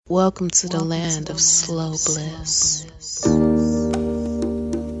Welcome to the land of slow bliss.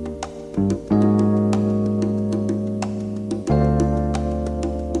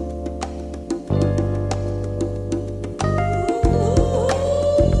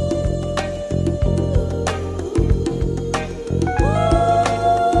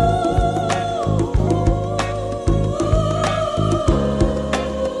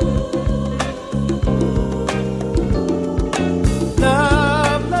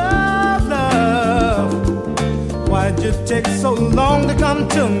 Take so long to come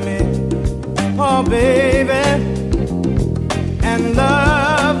to me, oh baby, and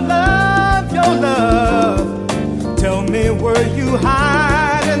love, your love. Tell me, were you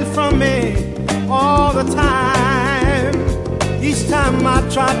hiding from me all the time? Each time I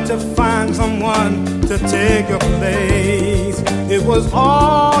tried to find someone to take your place, it was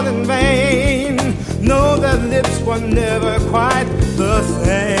all in vain. No, their lips were never quite the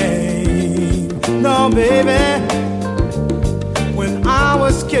same. No, baby, when I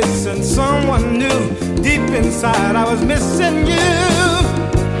was kissing someone new, deep inside I was missing you.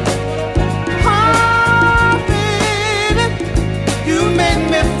 Oh, baby, you made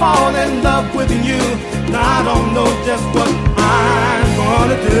me fall in love with you. Now I don't know just what I'm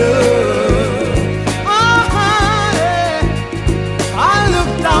gonna do. Oh, honey, I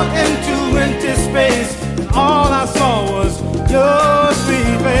looked out into empty space, and all I saw was your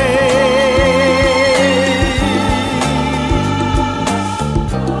sweet face.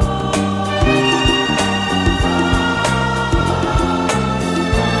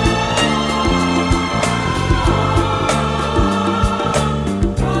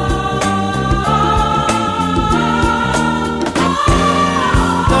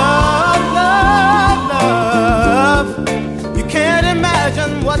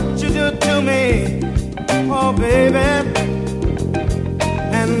 Oh, baby,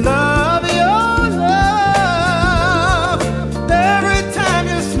 and love, your love. Every time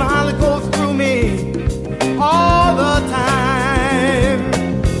you smile, it goes through me all the time.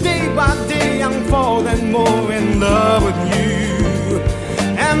 Day by day, I'm falling more in love with you,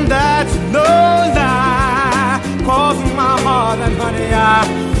 and that's no lie. Crossing my heart, and honey, I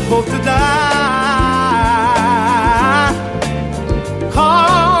hope to die.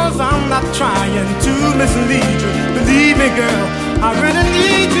 'Cause I'm not trying to mislead you. Believe me, girl, I really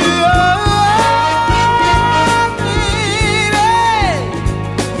need you. Oh, baby,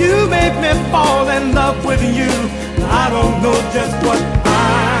 you made me fall in love with you. I don't know just what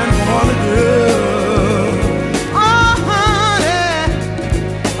I'm gonna do. Oh, honey,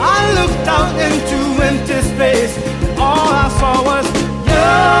 I looked out into empty space. All I saw was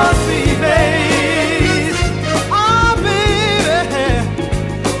your sweet face. Oh, baby,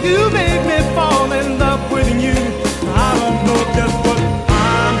 you made me fall in love with you. I don't know just what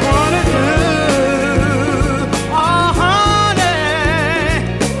I'm gonna do. Oh, honey,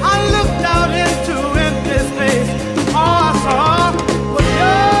 I looked out into empty space. All I saw was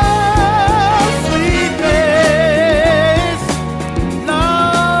your sweet face.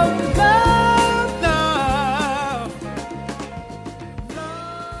 Love, love, love.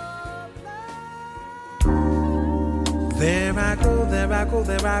 There I go, there I go,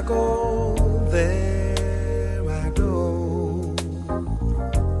 there I go, there I go.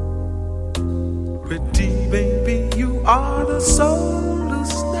 Pretty baby, you are the soul who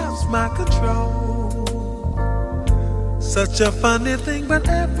snaps my control. Such a funny thing, but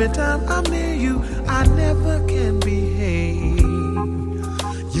every time I'm near you, I never can behave.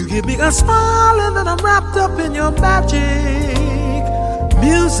 You give me a smile and then I'm wrapped up in your magic.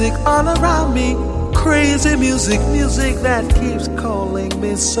 Music all around me, crazy music, music that keeps calling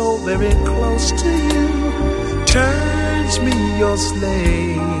me so very close to you. Turns me your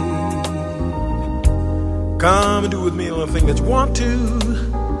slave. Come and do with me anything that you want to.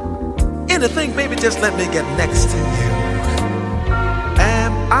 Anything, baby, just let me get next to you.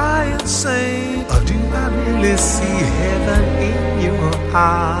 Am I insane, or do I really see heaven in your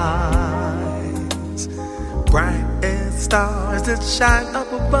eyes? Bright as stars that shine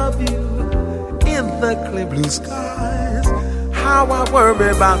up above you in the clear blue skies. How I worry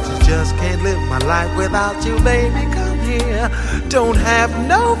about you, just can't live my life without you, baby. Come here, don't have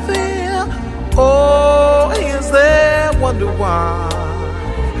no fear. Oh, is there wonder why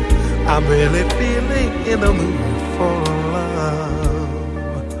I'm really feeling in the mood for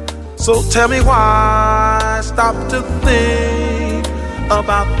love? So tell me why stop to think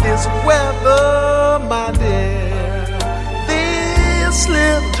about this weather, my dear. This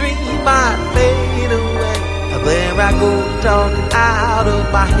little dream might fade away. There I go, talking out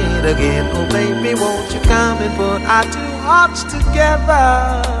of my head again. Oh baby, won't you come and put our two hearts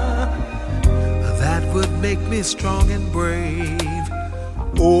together? make me strong and brave.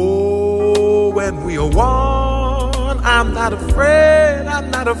 Oh, when we are one, I'm not afraid,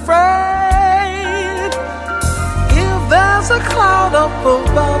 I'm not afraid. If there's a cloud up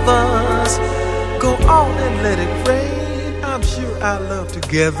above us, go on and let it rain. I'm sure our love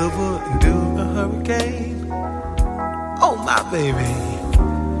together wouldn't do a hurricane. Oh, my baby,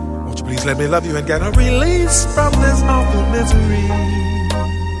 won't you please let me love you and get a release from this awful misery.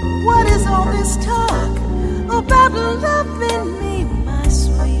 What is all this talk about loving me, my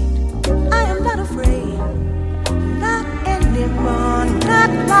sweet? I am not afraid, not anymore, not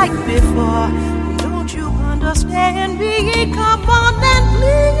like before. Don't you understand me? Come on and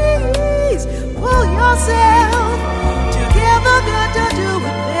please pull yourself together, got to do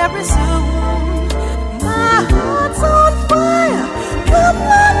it very soon. My heart's on fire, come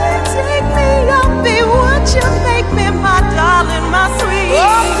on and take me up. Be what you make me, my darling, my sweet.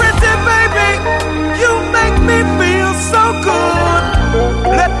 Oh, pretty baby, you make me feel so good.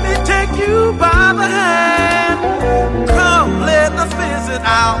 Let me take you by the hand. Come, let us visit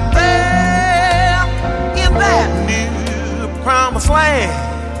out there in that new promised land.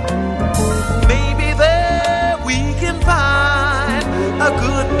 Maybe there we can find a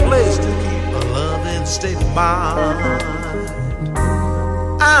good place to keep a loving state of mind.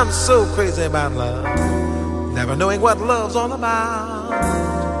 I'm so crazy about love, never knowing what love's all about.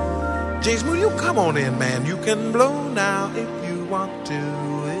 James Moody, you come on in, man. You can blow now if you want to.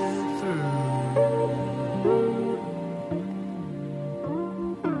 It's through.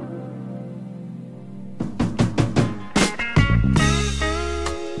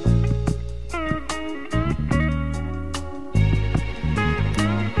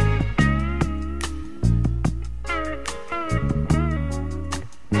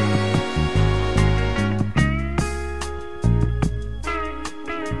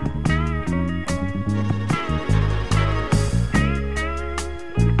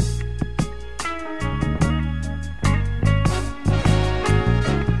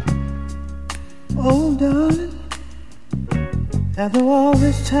 Oh, darling, after all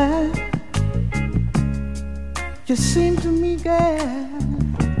this time, you seem to me, girl,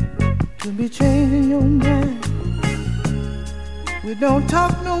 to be changing your mind. We don't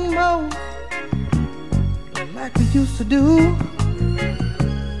talk no more like we used to do.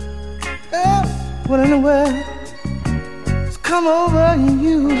 Oh, what in the world has come over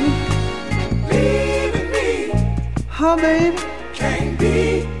you? Leaving me, oh baby, can't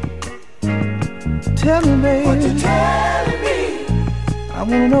be. Tell me, baby, what you telling me? I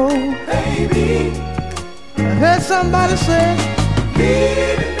wanna know, baby. I heard somebody say,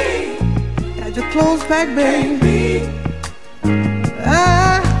 leaving me, got your clothes packed, baby.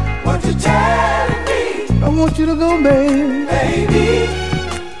 What you telling me? I want you to go, baby. Baby,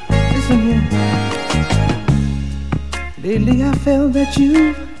 listen here. Lately I felt that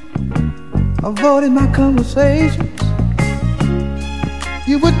you avoided my conversations.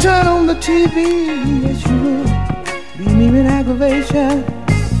 You would turn on the TV, yes you would, leave me in aggravation.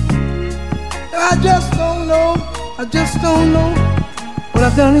 I just don't know what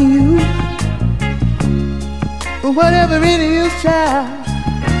I've done to you. But whatever it is, child,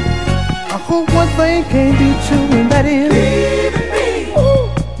 I hope one thing can't be true, and that is leaving me. Ooh,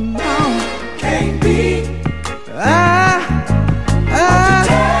 no, can't be. What you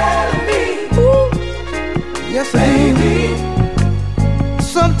telling me? Ooh, yes, baby.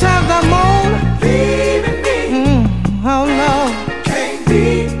 Sometimes I'm on leaving me. How long? Can't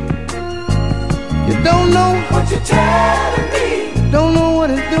be. You don't know what you're telling me. Don't know what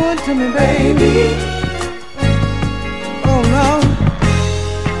it's doing to me, baby. Oh no,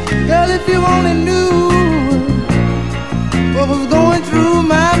 girl, if you only knew what was going through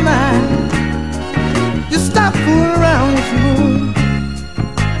my mind, just stop fooling around if you would,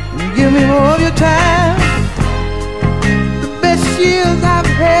 and give me more of your time. Best years I've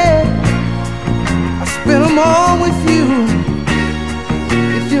had, I spent them all with you.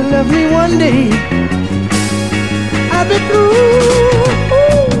 If you love me one day, I'll be through.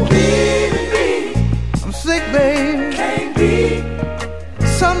 Leaving me, I'm sick, baby. Can't be.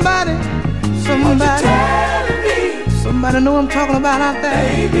 Somebody, somebody know what I'm talking about out there.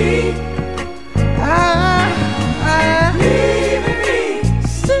 Baby, leaving me,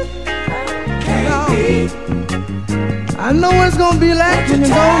 sick, can't be. I know what it's gonna be like when you're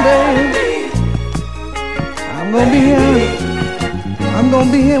gone, baby. I'm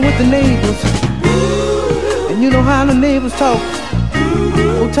gonna be here with the neighbors. And you know how the neighbors talk.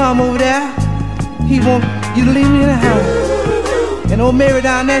 Old Tom over there, he want you to leave me in the house. And old Mary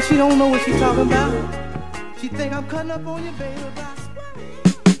down there, she don't know what she's talking about. She think I'm cutting up on you, baby.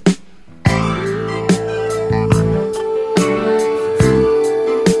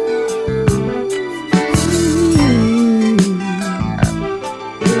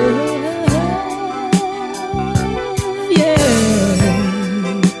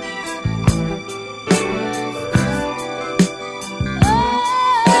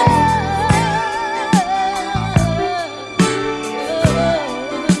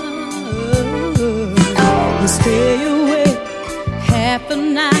 the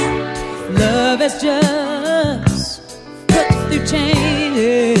night. Love has just put through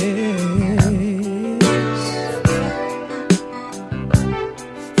changes.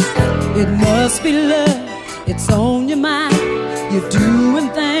 It must be love, it's on your mind. You're doing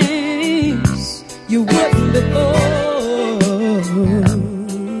things you wouldn't before.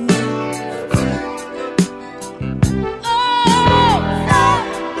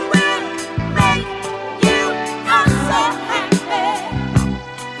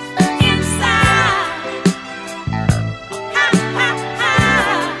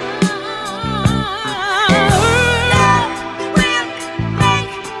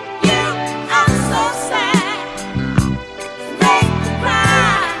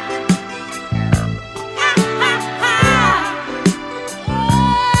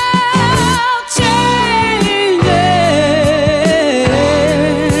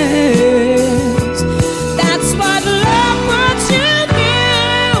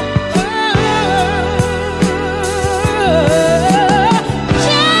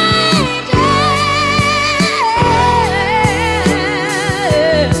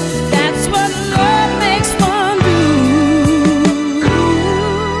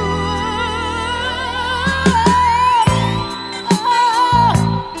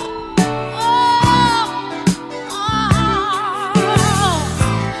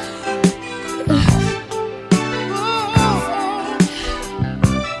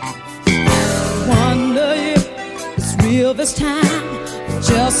 This time,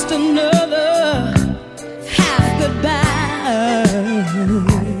 just another half goodbye.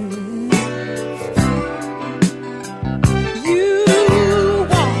 You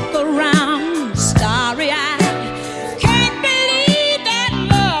walk around starry-eyed, can't believe that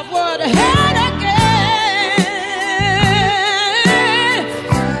love would hurt again.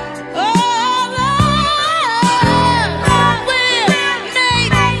 Oh, love will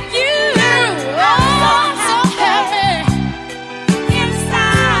make you so happy.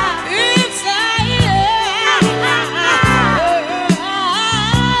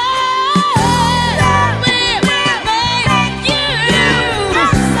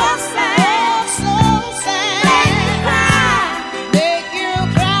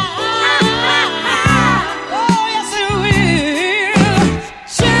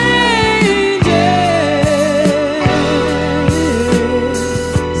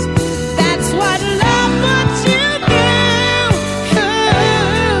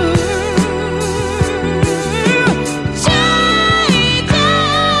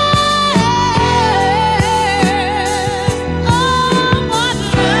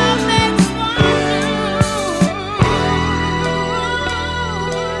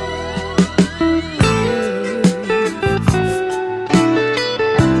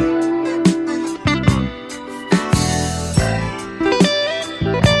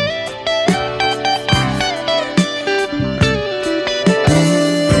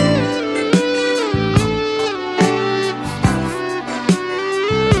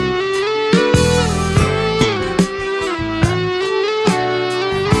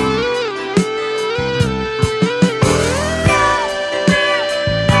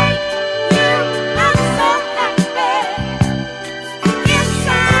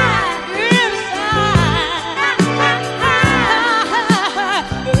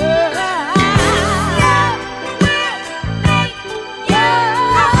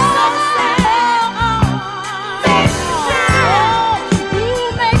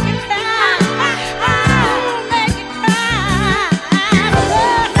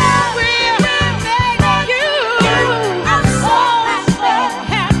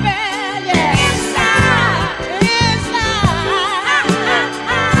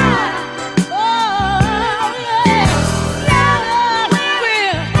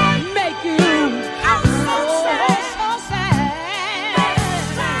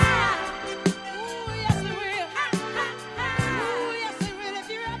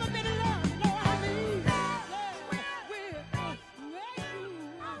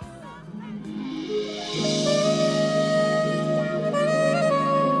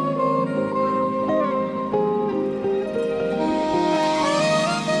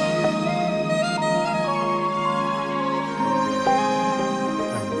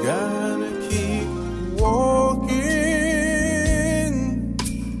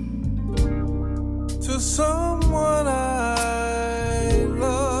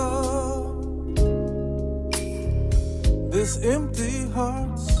 This empty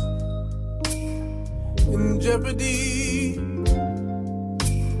heart's in jeopardy,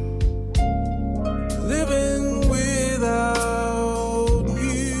 living without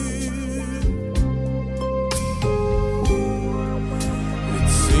you.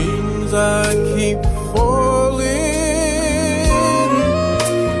 I keep falling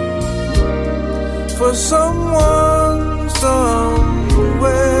for someone somewhere.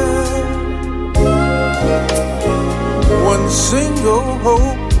 One single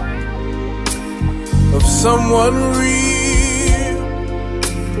hope of someone real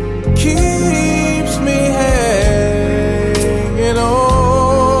keeps me hanging on.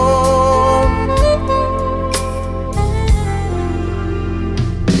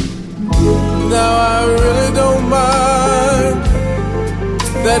 Now I really don't mind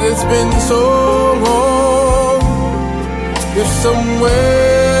that it's been so long. If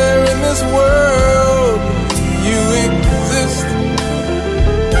somewhere in this world you exist,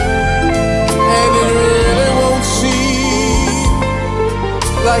 and it really won't seem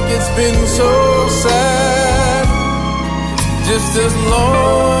like it's been so sad, just as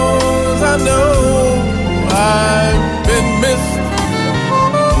long as I know I've been missed.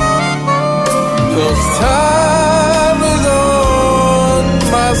 'Cause time is on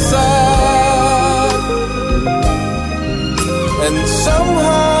my side, and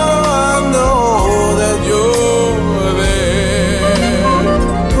somehow I know that you're there.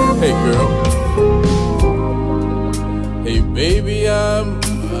 Hey girl, hey baby,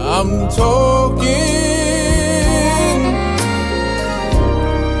 I'm talking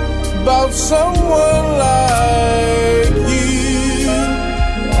about someone like you.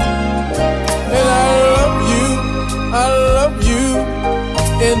 And I love you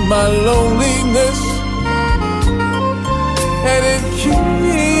in my loneliness, and it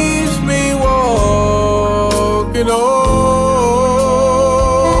keeps me walking on.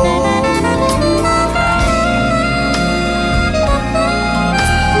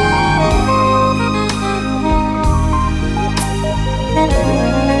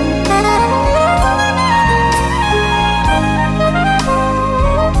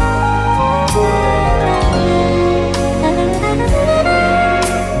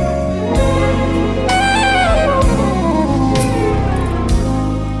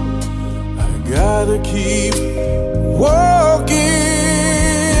 Gotta keep walking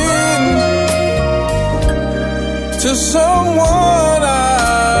to someone I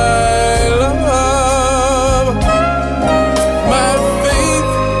love. My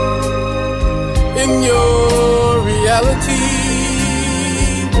faith in your reality,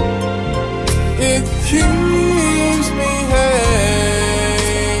 it keeps me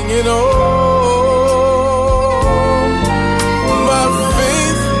hanging on. My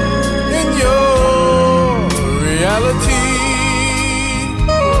faith in your reality,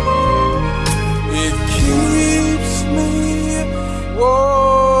 it keeps me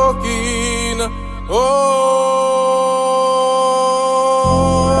walking on.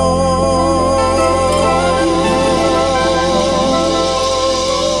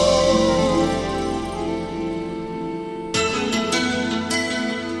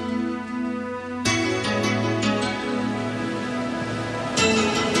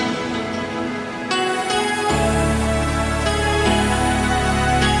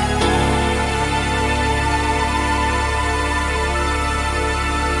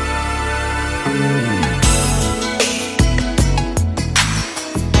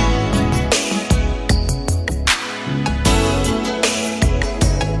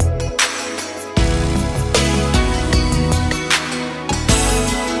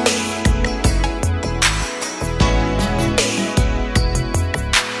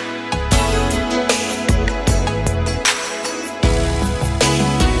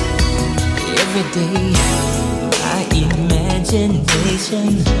 Every day my imagination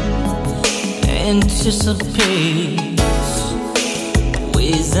anticipates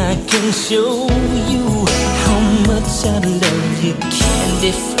ways I can show you how much I love you.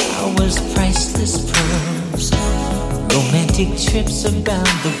 Candy flowers, priceless pearls, romantic trips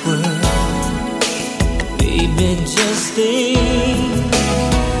around the world. Baby, just think,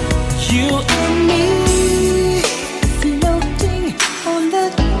 you and me floating on the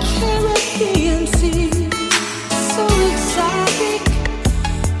Caribbean Sea, so exotic.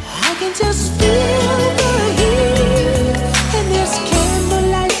 I can just feel the heat, and there's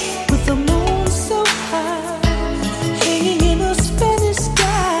candlelight with the moon so high, hanging in a Spanish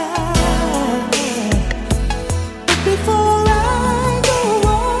sky. But before I go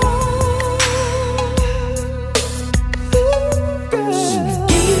on, ooh, girl,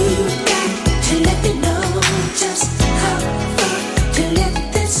 you got to let me know.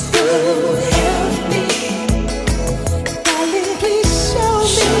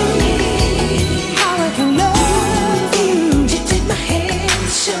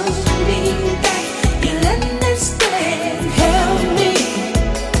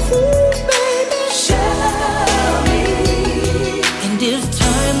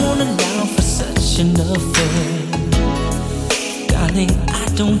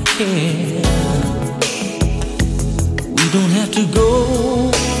 care. We don't have to go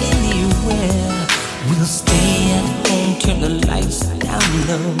anywhere. We'll stay at home, turn the lights down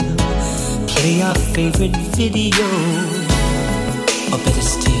low, play our favorite video, or better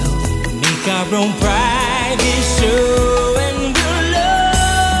still, make our own private show. And we'll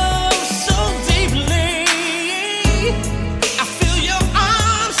love so deeply, I feel your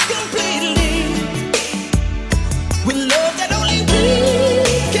arms completely, with love that only we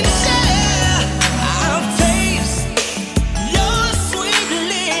can share. I'll taste your sweet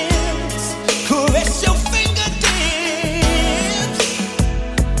lips, caress your fingertips,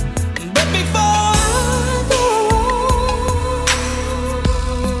 but before I go on,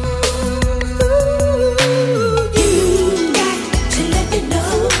 you got to let me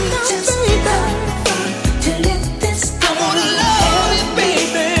know just how far to let this go. I wanna love you,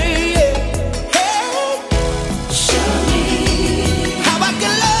 baby. Hey, show me how I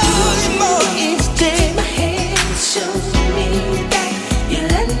can love you more each day. Take my hand, show me that you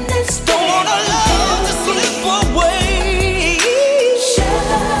understand. Don't wanna love to slip away. Show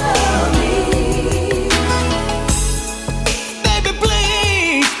me, baby,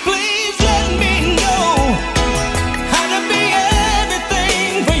 please, please let me know how to be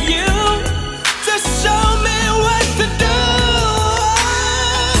everything for you. Just show me what to do,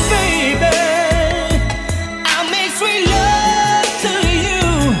 baby. I'll make sweet love to you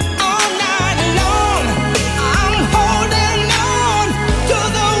all night long. I'm holding on to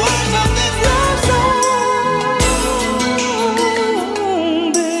the words of this love song,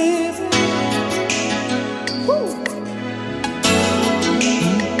 baby. Woo.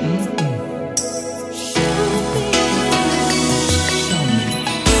 Show me.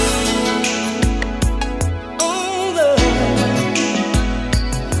 Oh, love.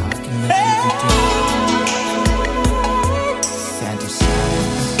 How I can love you every day.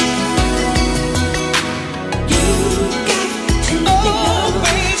 Fantasize. You got to let me know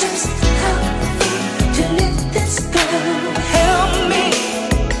just how far to let this go. Help me,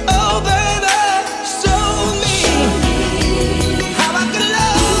 oh baby, show me how I can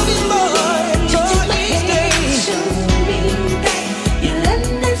love you more and more each day. Show me that you'll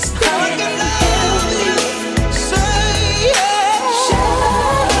understand. How I can love you, say yeah.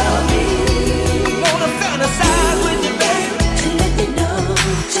 Show me, wanna fantasize with you, baby. To let me know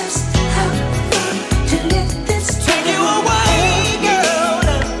just how far to let this go. Take you away, girl,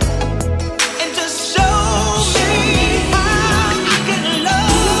 and just show me how I can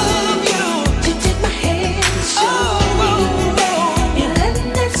love you. To take my hand, show me that you'll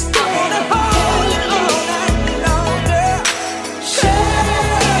understand. I wanna hold you all night long, girl. Show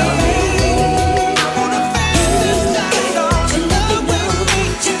me, I wanna fantasize on love with me.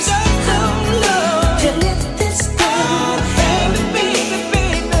 Just how love to let this go. Baby, baby,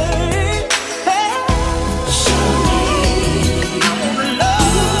 baby, hey. Show me, I wanna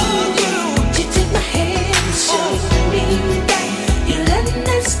love you. To take my hand, show me that you'll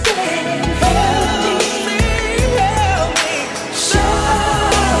understand. Help me, show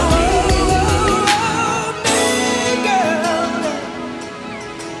me, girl.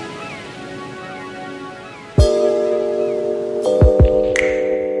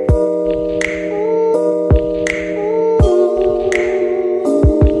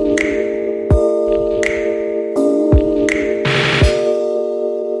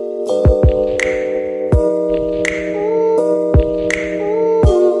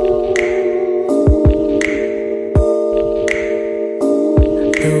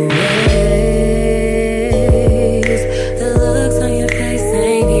 The ways, the looks on your face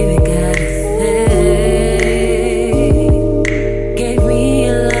ain't even gotta say. Gave me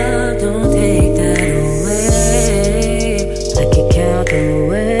your love, don't take that away. I can count the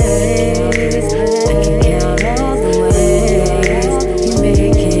ways, I can count all the ways you make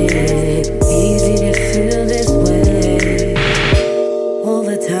it easy to feel this way. All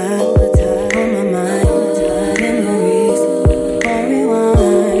the time, on my mind, memories on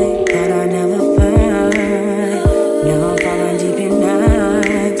rewind, thought I never find. Now I'm falling deep in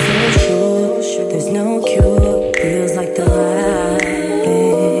night, so sure there's no cure. Feels like the right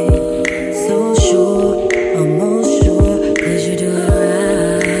thing, so sure, almost sure, 'cause you do it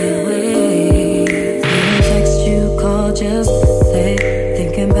right way. Didn't text you, call just to say,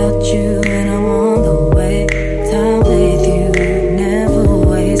 thinking about you and I'm on the way. Time with you, never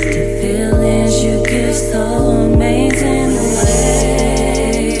wasted feelings. You give so amazing the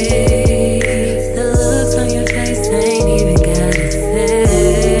ways, the looks on your face ain't even gotta say.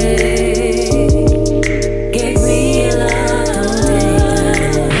 Gave me your love, don't take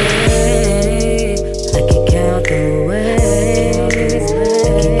that away. I can count the ways, I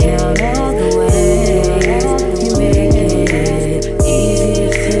can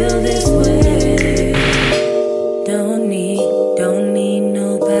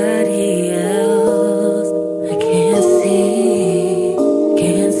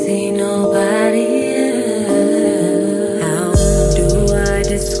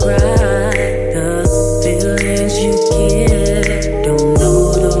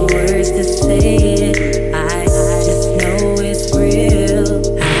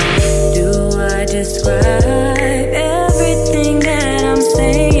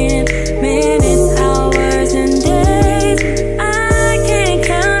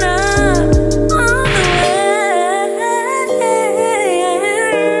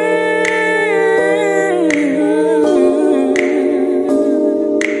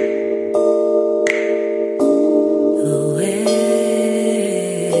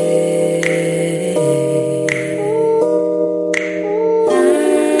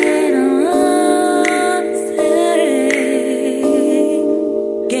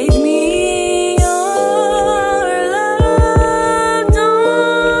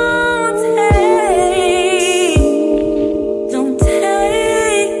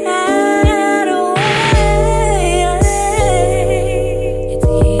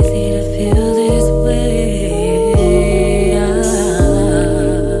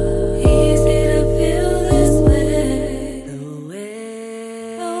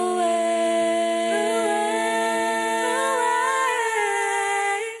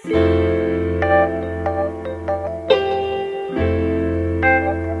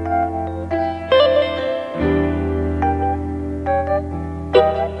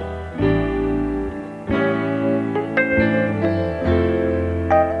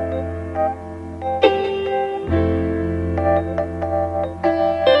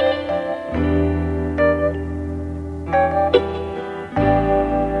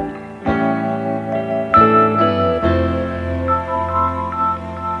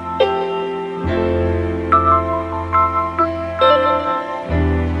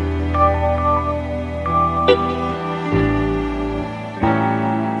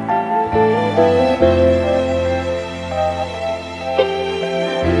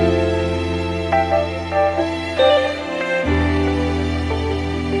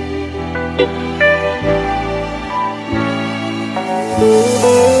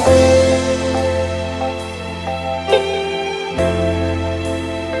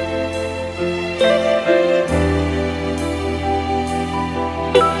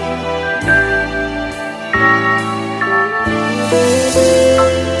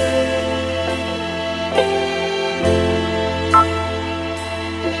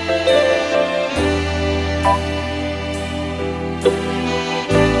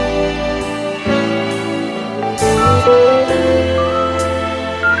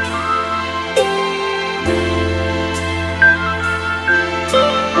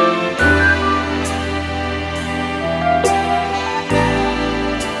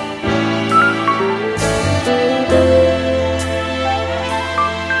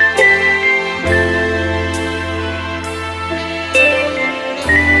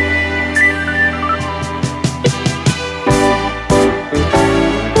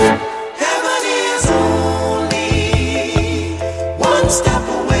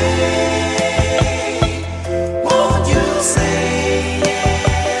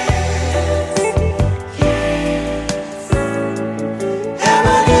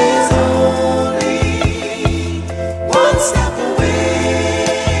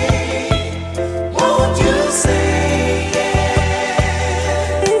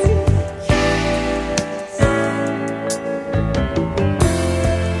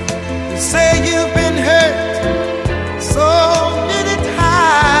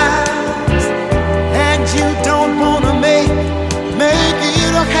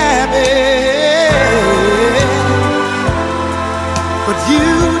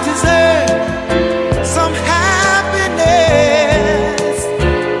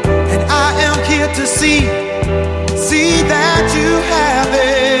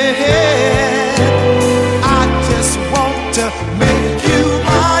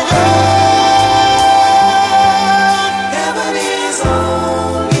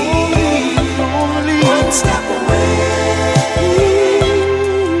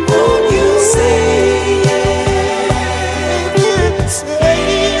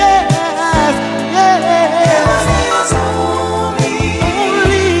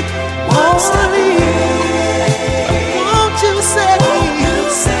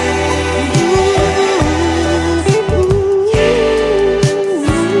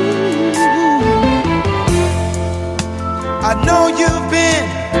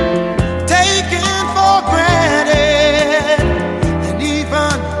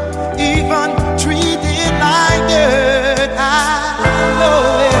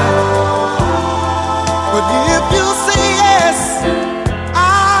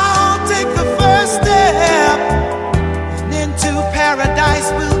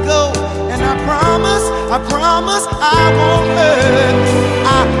I promise I won't hurt.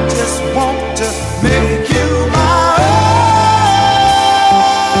 I just want to make you my own.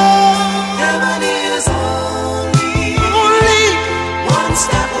 Heaven is only one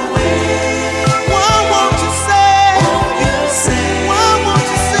step away. Why won't you say? Won't you say? Why won't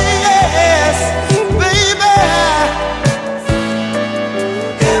you say yes, baby?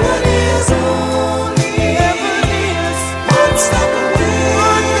 Heaven is one step away.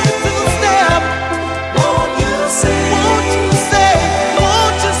 One little step. Won't you say? Won't you say?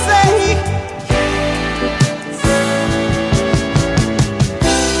 Won't you say?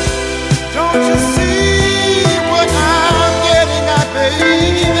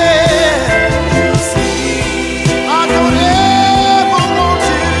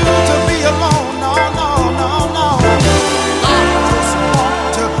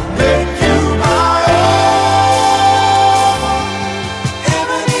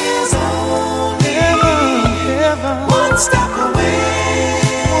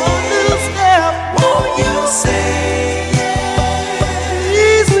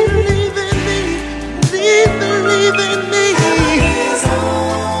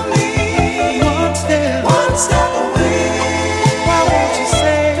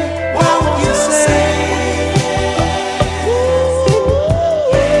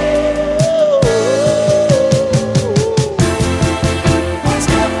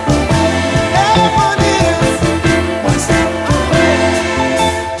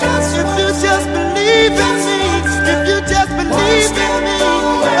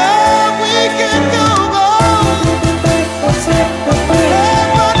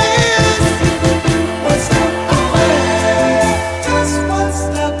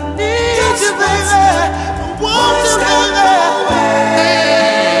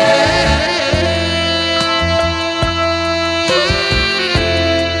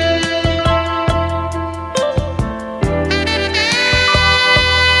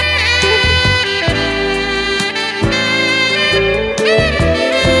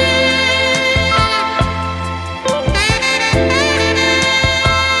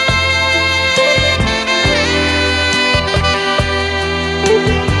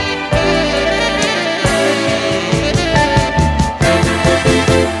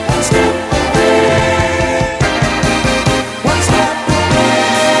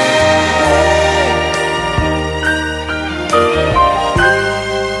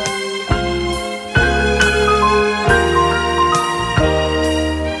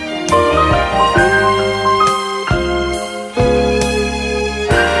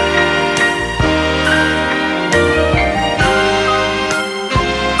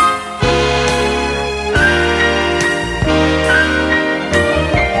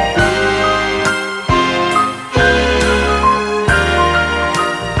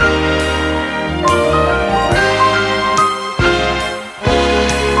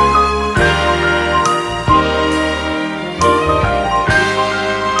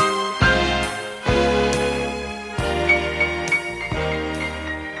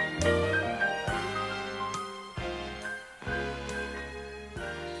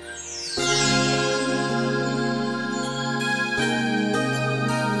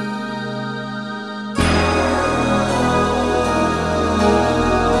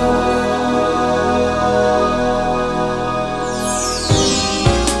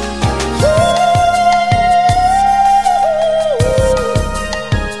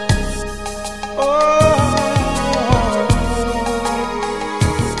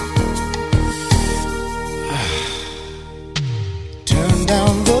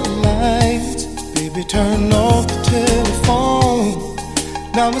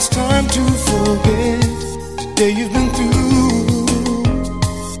 to forget the day you've been through.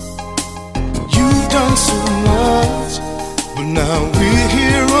 You've done so much, but now we're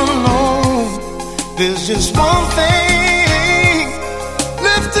here alone. There's just one thing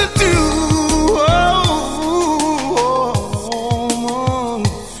left to do.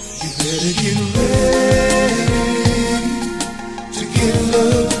 You better get ready to get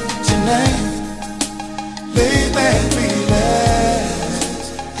love tonight. Lay back, relax,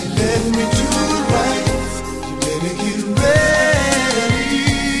 and let me do it right. You better get ready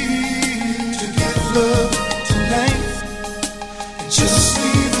to get love tonight. And just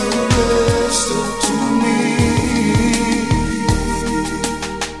leave the rest up to me.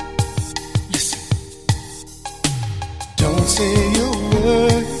 Listen, don't say a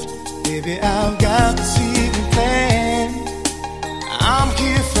word, baby, I've got the secret plan. I'm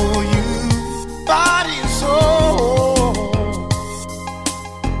here for you, body and soul.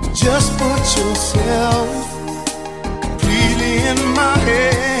 Just put yourself completely in my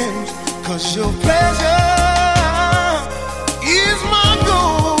hands, 'cause your pleasure is my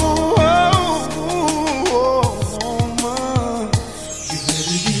goal. You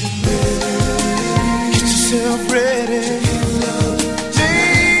better get ready, get yourself ready.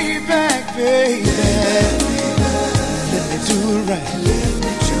 Lay back, baby, let me do it right.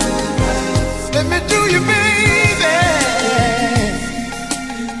 Let me do you, baby.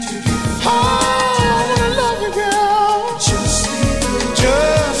 Oh, I wanna love you, girl.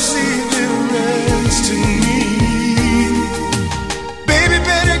 Just leave the rest to me. Baby,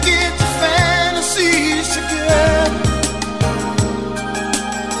 better get your fantasies together.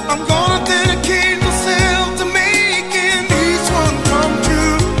 I'm gonna dedicate myself to making each one come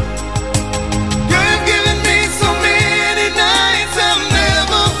true. You've given me so many nights I'll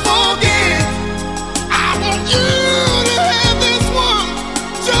never forget. I want you to have this one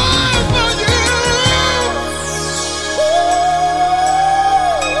just for you.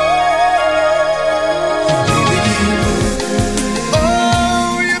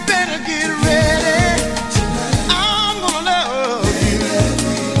 Oh, you better get ready. I'm gonna love you.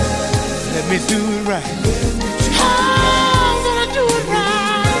 Let me do it right. I'm gonna do it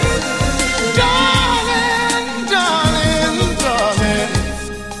right. Darling, darling, darling.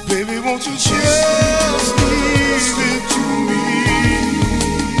 Baby, won't you just leave it to me?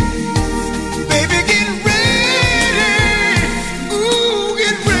 Baby, get ready. Ooh,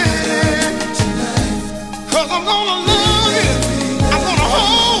 get ready tonight. 'Cause I'm gonna love you. I'm gonna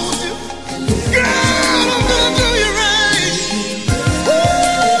hold you. Girl, I'm gonna do you right.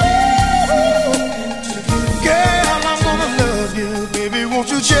 Ooh, girl, I'm gonna love you. Baby, won't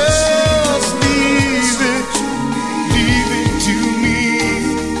you just leave it to me? Leave it to me.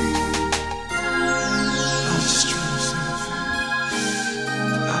 I was just trying to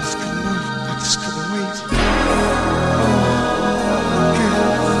say I just couldn't wait.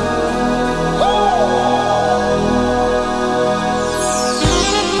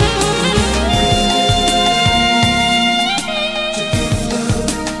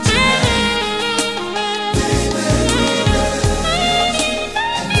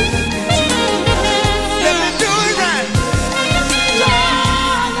 Let me do it right.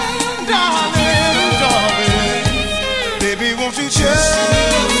 Darling, darling, darling. Baby, won't you just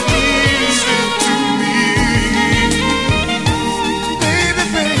leave it to me? Baby,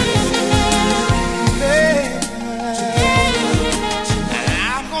 baby, baby.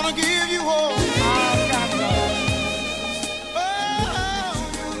 I'm gonna give you all I've got, love. Oh,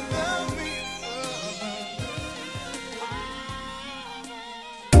 you love me.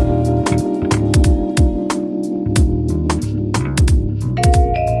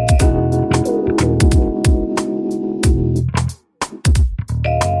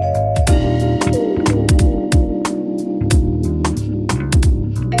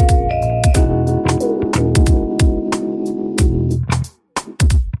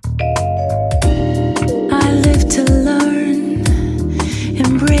 I live to learn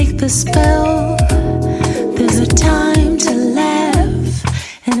and break the spell. There's a time to laugh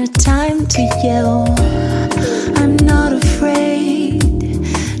and a time to yell. I'm not afraid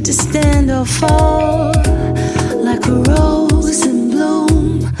to stand or fall, like a rose in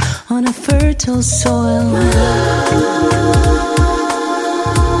bloom on a fertile soil. My love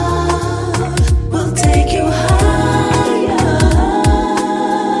will take you higher.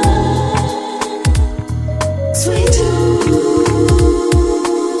 Sweet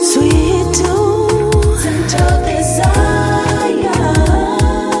tunes until desire.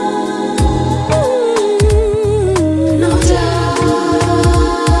 No doubt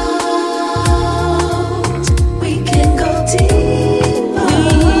we can go deeper.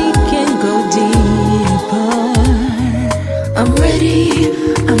 We can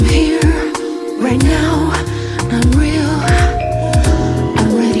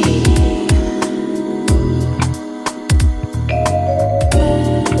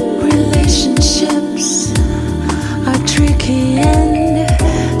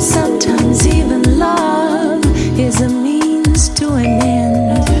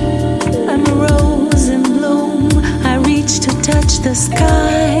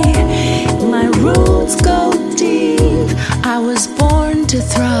to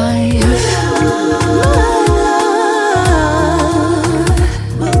thrive.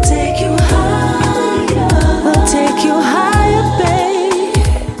 We'll take you higher. We'll take you higher, babe.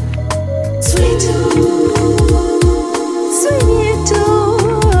 Sweet too.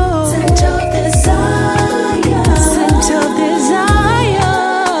 Scent of desire. Scent of desire.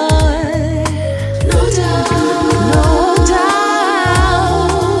 No doubt.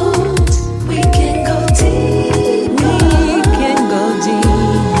 We can go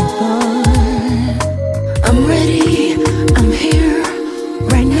deeper. I'm ready. I'm here.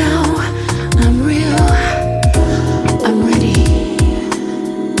 Right now. I'm real. I'm ready.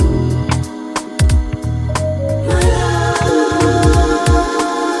 My love,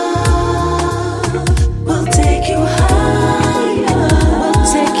 we'll take you higher. We'll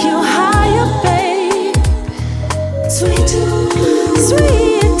take you higher, babe. Sweet too.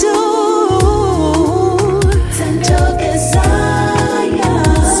 Scent of desire.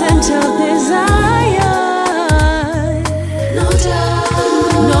 Scent of desire. No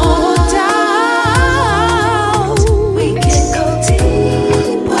doubt. We can go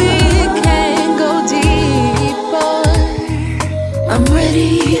deeper. I'm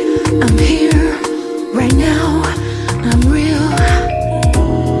ready. I'm here. Right now. I'm real.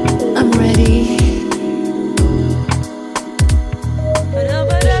 I'm ready.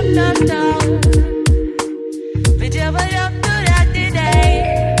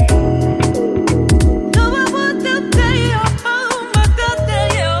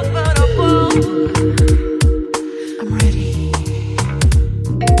 I'm ready.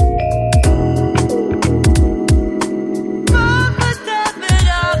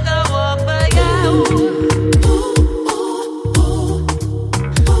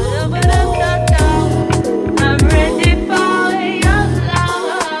 I'm ready for your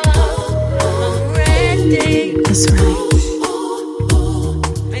love. I'm ready. That's right.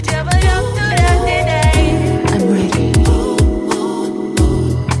 I'm ready.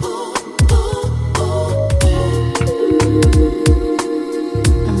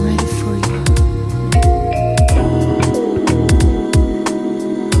 I'm ready for you.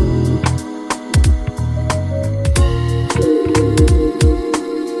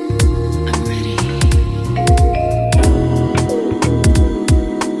 I'm ready.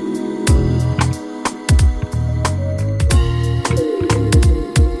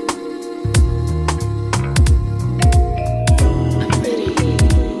 I'm ready.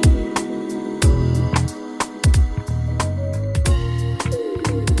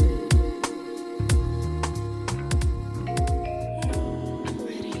 I'm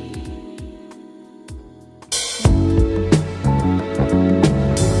ready.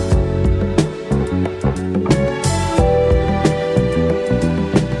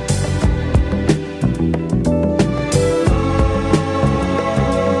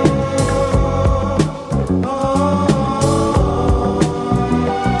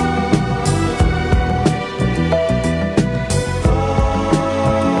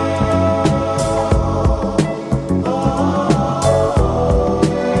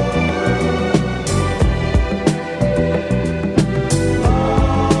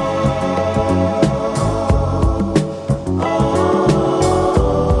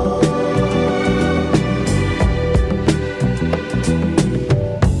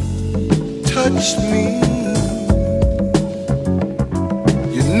 Touch me.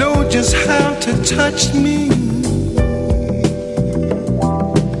 You know just how to touch me.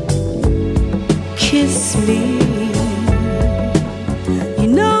 Kiss me. You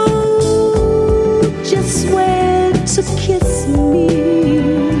know just where to kiss me.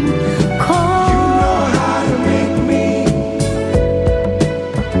 Call How to make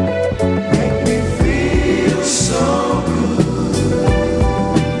me feel so good.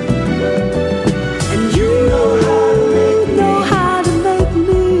 and you know how to make me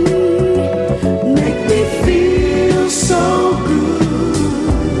Feel so good.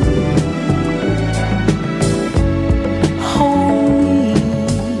 hold me.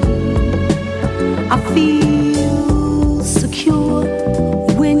 I feel secure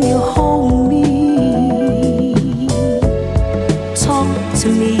when you hold me. Talk to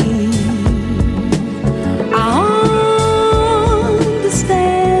me. I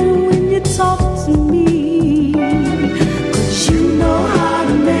understand when you talk to me. 'Cause you know how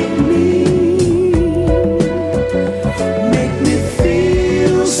to make me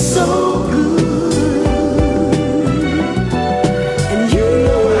Feel so good. and you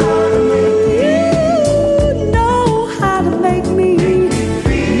know how to make me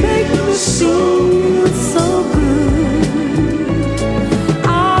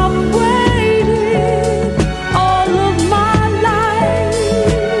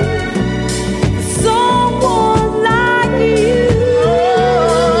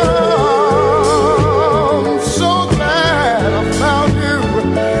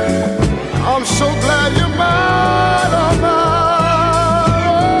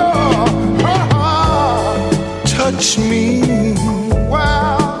touch me.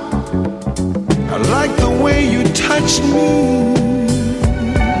 Wow, I like the way you touch me.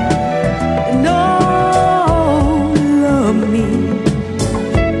 No, love me.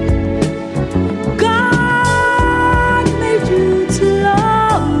 God made you to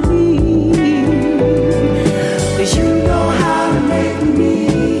love me. 'Cause you know how to make me.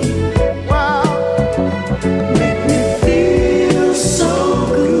 Wow, Make me feel so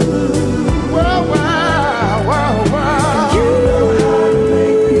good. wow, wow, wow, wow. You know how to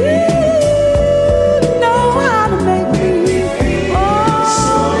make me. You know how to make me.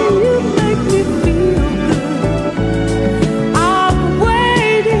 Oh, you make me feel good. I've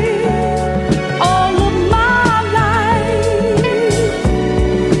waited all of my life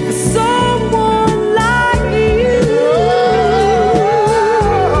for someone like you.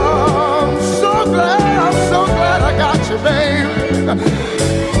 I'm so glad I got you, babe.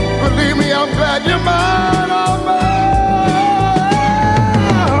 Believe me, I'm glad you're mine.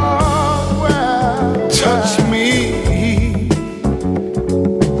 Oh, well, touch me.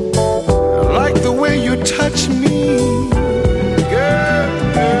 I like the way you touch me, girl.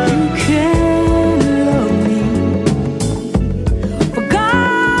 You can love me, for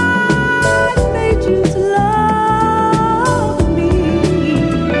God made you to love me.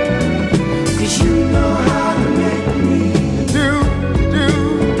 'Cause you know how to make me. Do.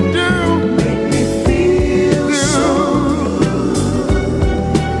 Make me feel so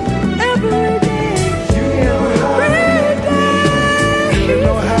every day. Every day. You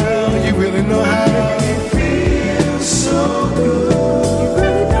know how, you really know how. Feel so good. You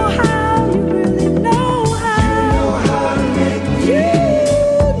really know how. You really know how. You know how to make me. You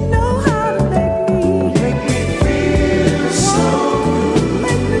know how to make me. Make me feel so good.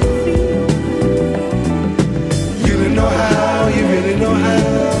 Make me feel. You really know how, you really know how.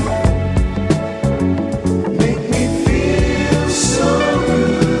 Make me feel so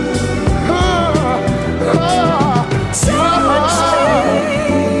good. Touch me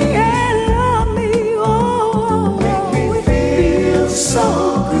and love me. Oh, make me feel so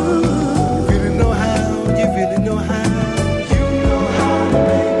good. You really know how, you really know how. You know how to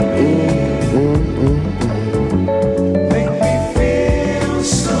make me feel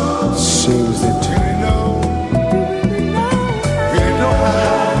so Seems that you really know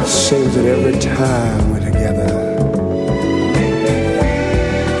how. Seems that every time we're together,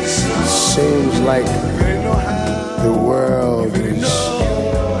 seems like the world is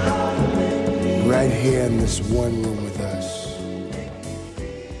right here in this one room with us.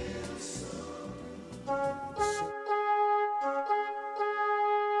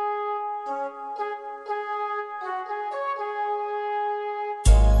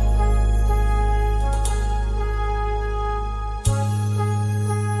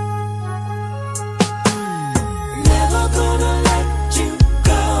 Never gonna let you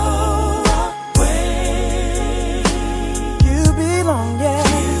go away. You belong, yeah.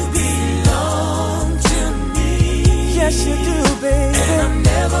 You belong to me. Yes, you do, baby. And I'm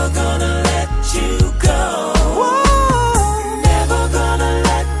never gonna let you go. Whoa. Never gonna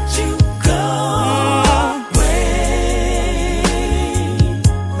let you go away.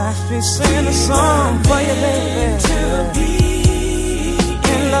 Let's be singing a song for you, baby. To be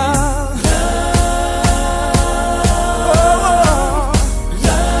In love.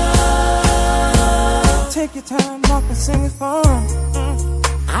 Take your time, walk and sing it for 'em.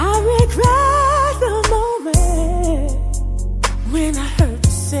 I regret the moment when I heard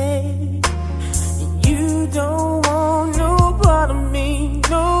you say you don't want no part of me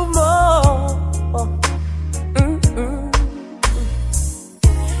no more.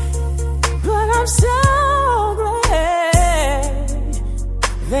 But I'm so glad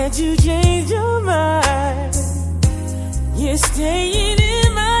that you changed your mind. You're staying in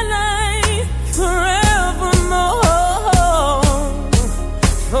my life forevermore,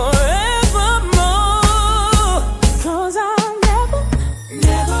 forevermore. 'Cause I'm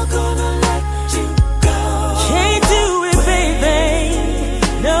never gonna let you go. can't do it, baby.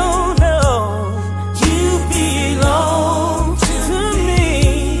 No, no. You belong to me,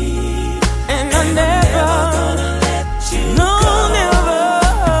 and I never Gonna let you no, go. never.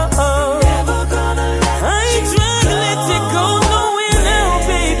 Never gonna let I ain't trying to let you go nowhere now,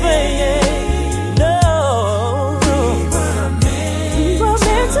 baby. No, we were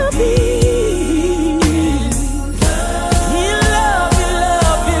meant to be. You love, you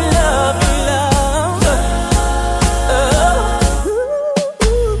love, you love, you love.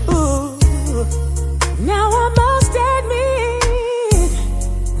 Ooh. Now I must admit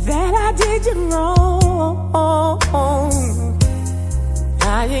that I did you wrong.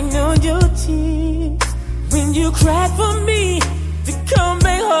 I ignored your tears, when you cried for me to come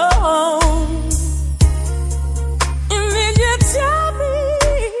back home. And then you tell me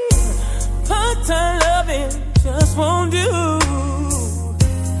part-time loving just won't do.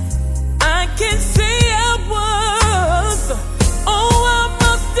 I can say I was, oh, I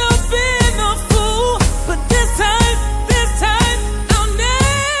must have been a fool, but this time I'll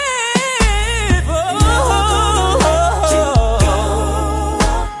never let you go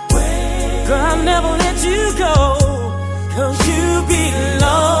away. Girl, I'll never let you go, 'cause you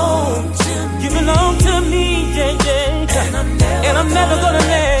belong to me, yeah, yeah. And I'm never gonna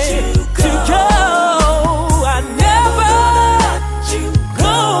let you go. I never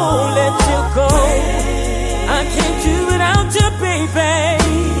gonna let you go. I can't do without you, baby.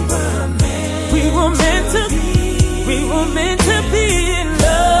 We were meant to be in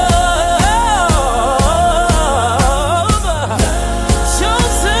love. Show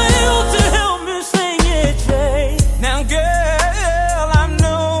sail to help me sing it, Jay. Now, girl, I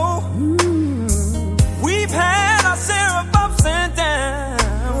know we've had our share of ups and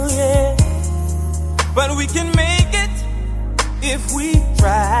downs, yeah. But we can make it if we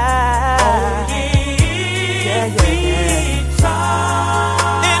try. Oh, yeah, yeah, yeah.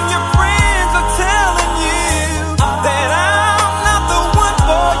 And your friends are telling you that I'm not the one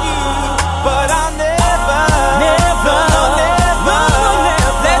for you, but I'll never let you go.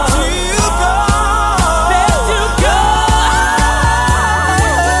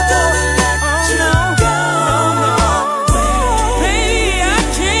 Baby, I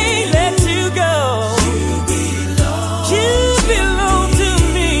can't let you go. You belong to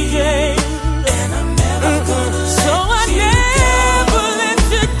me, yeah. And I'm never gonna so I never let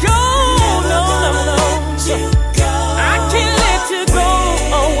you go. No. I can't let you go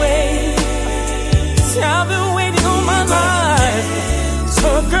away. See, I've been waiting all my life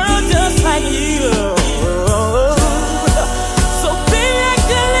for a girl just like you. So baby, I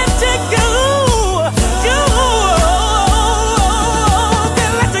can't let you go.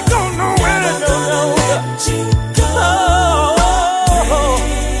 Can't let you go nowhere. No.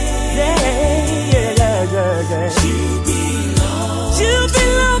 You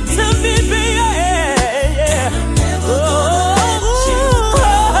belong to me, baby.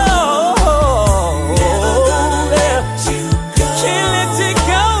 Can't let you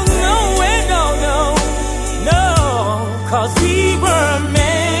go nowhere, no. 'Cause we were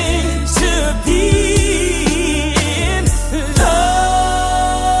meant to be in love.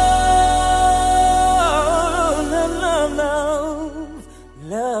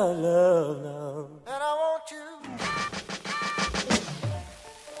 And I want you.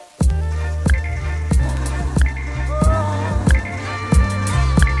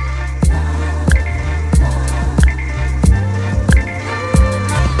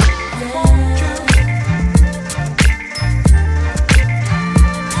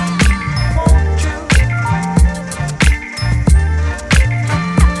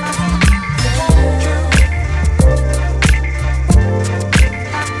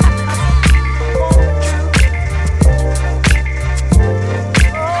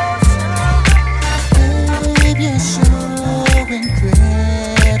 Babe, you're so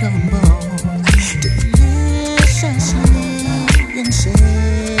incredible, deliciously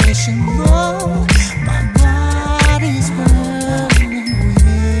insatiable. My body's burning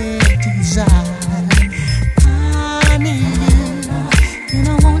with desire. I need you, and I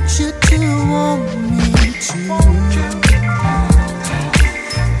want you to want me too.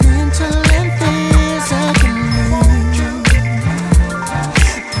 Mental and physically.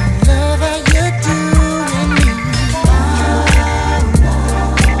 Love how you doing me. I want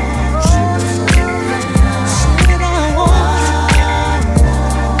you. Said I want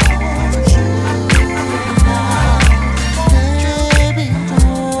you.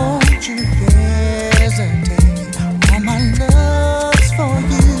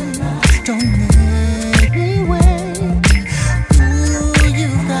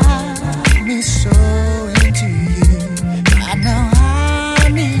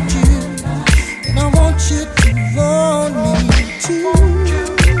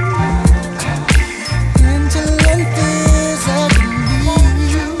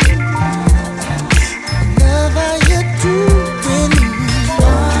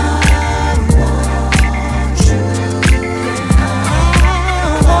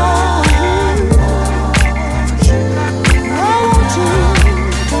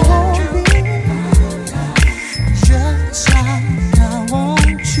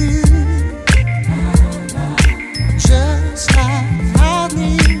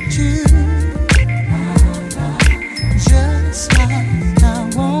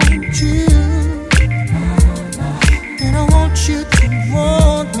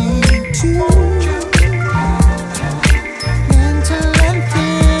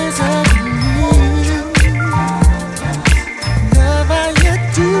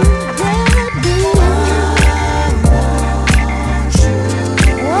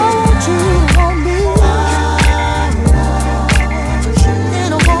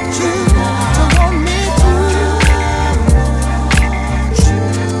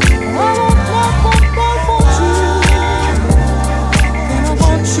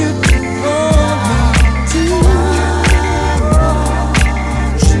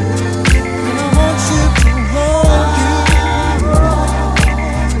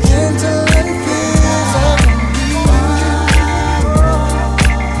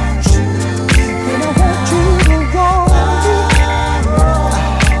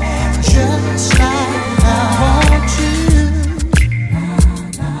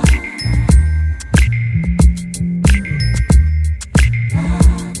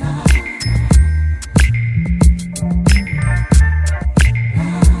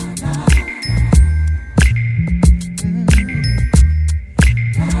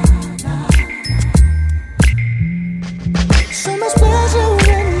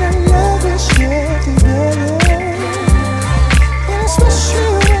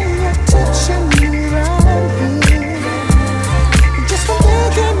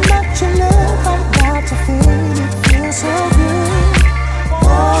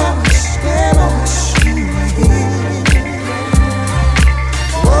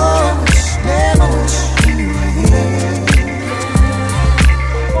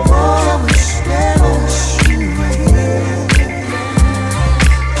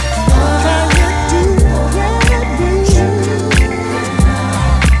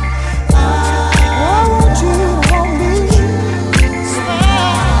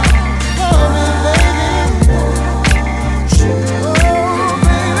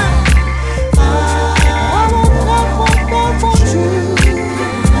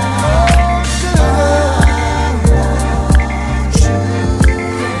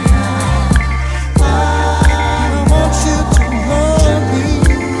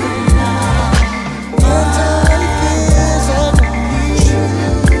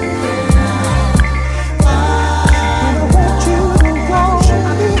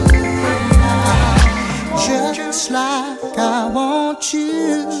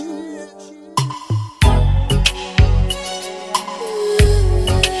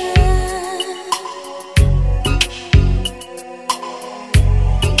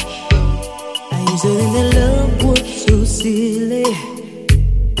 used to think that love was so silly,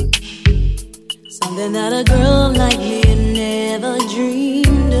 something that a girl like me never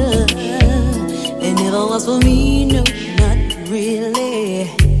dreamed of. It never was for me, no, not really.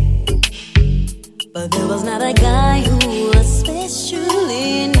 But there was not a guy who was special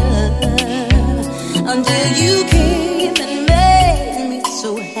enough until you came and made me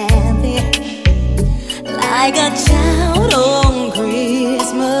so happy, like a child on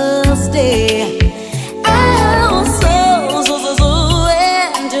Christmas Day. I was so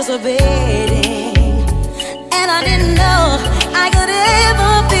anticipating, and I didn't know I could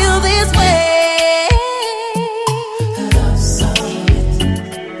ever feel this way.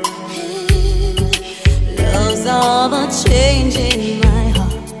 Love's all the change in my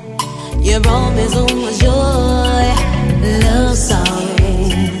heart. You brought me so much joy. Love's sorry.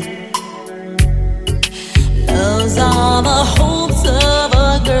 Love's all the hopes of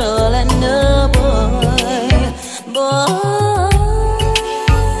a girl and a boy.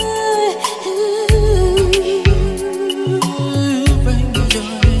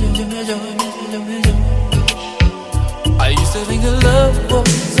 I used to think that love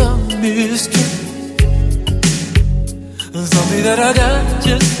was a mystery, something that I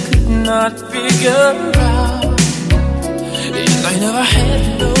just could not figure out. And I never had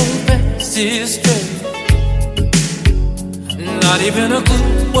no fancy straight, not even a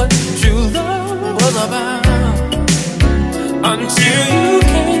clue what true love was about, until you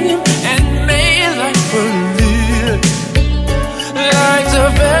came and made life a little like the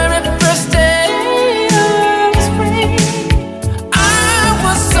very first day of spring. I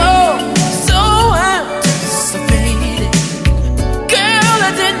was so anticipated. Girl,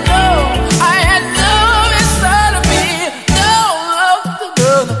 I didn't know I had love inside of me. No love, the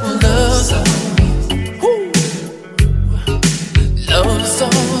girl that loves me. Love's all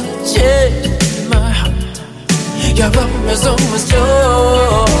the change in my heart. You brought me so much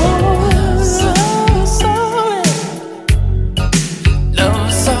joy.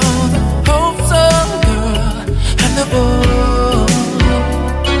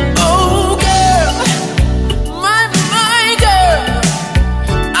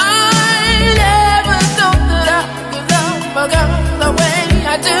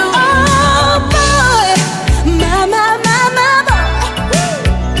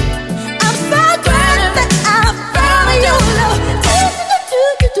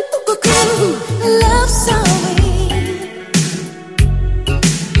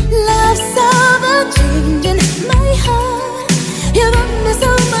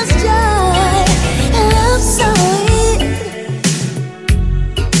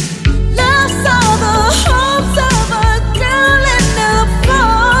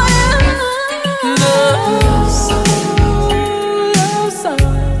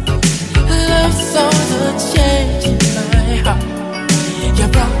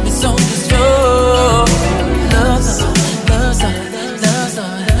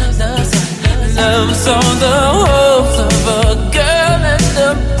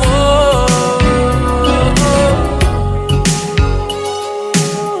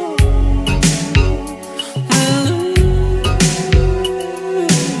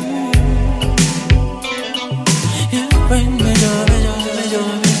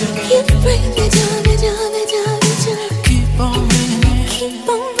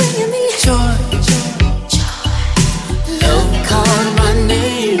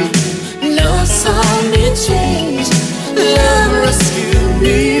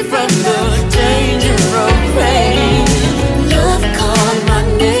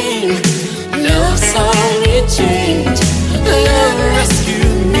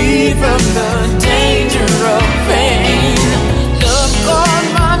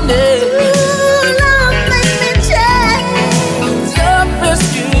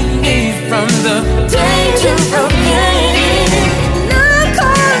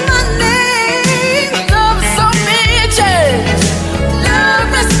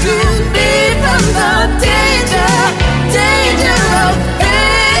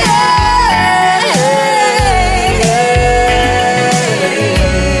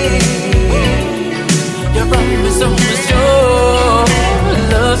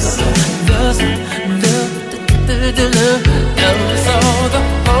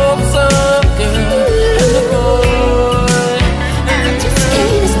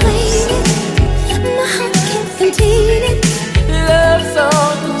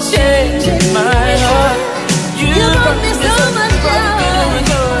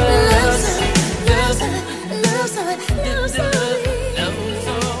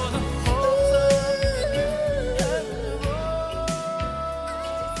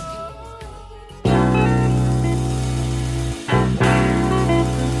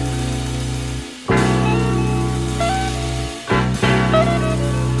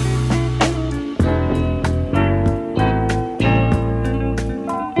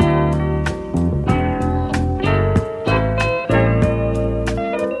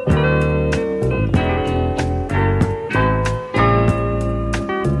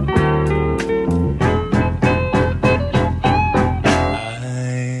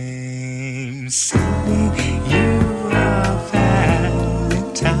 sending you a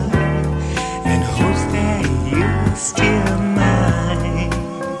Valentine and hopes that you're still mine.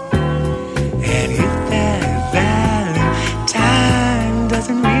 And if that Valentine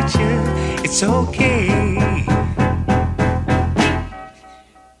doesn't reach you, it's okay.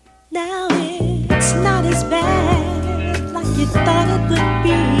 Now it's not as bad like you thought it would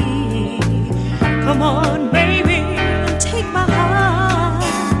be. Come on, baby, take my heart.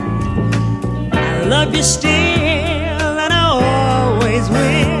 I love you still, and I always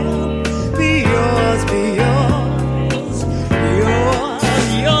will be yours, be yours, yours,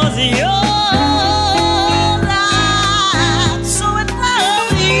 yours, yours. I'm so in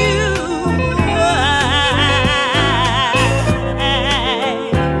love with you.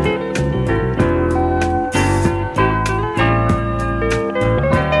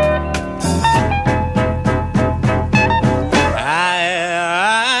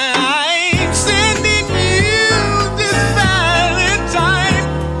 I'm sending you this Valentine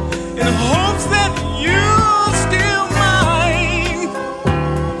in hopes that you're still mine.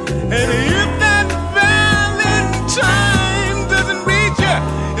 And if that Valentine doesn't reach you,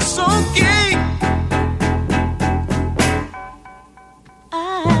 it's okay.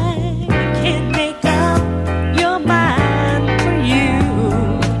 I can't make up your mind for you.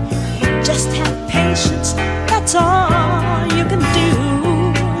 Just have patience, that's all you can do.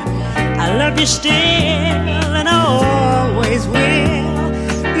 I love you still, and I always will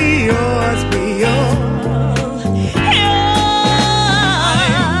be yours, be yours.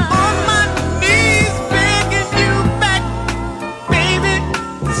 I'm on my knees begging you back, baby.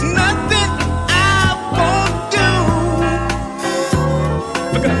 There's nothing I won't do.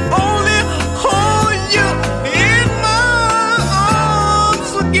 I can only hold you in my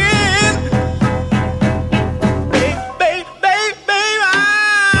arms again. Baby,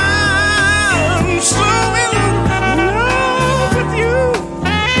 I'm so in love with you.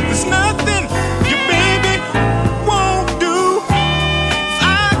 There's nothing you baby won't do. If I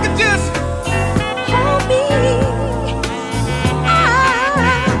could just Hold me,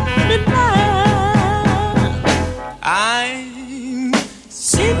 I'm in love. I'm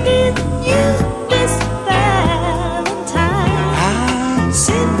Sending you this Valentine. I'm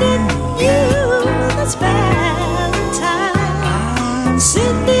Sending you this Valentine.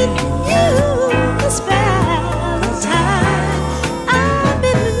 Sending you this Valentine. I'm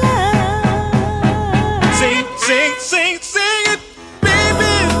in love. sing it,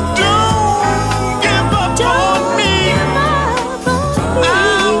 baby. Don't give up on me. Give up on me.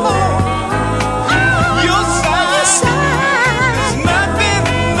 I'm on your side. There's nothing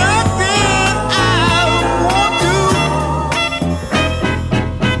I won't do.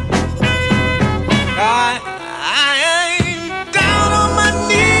 I'm down on my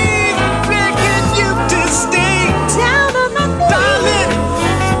knees begging you to stay. Down on my knees. Darling,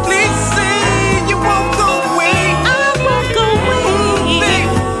 please say you won't go away. I won't go away.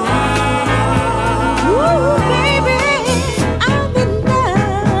 Ooh, baby, I'm in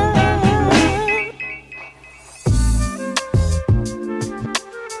love.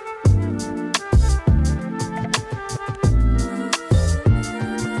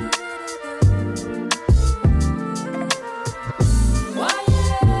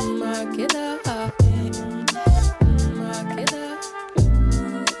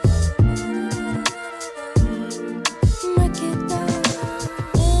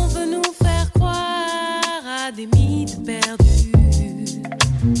 On veut nous faire croire à des mythes perdus,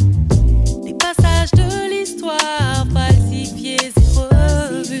 des passages de l'histoire falsifiés et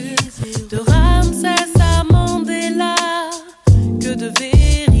revus, de Ramsès à Mandela, que de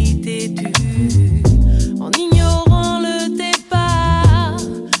vérités tues. En ignorant le départ,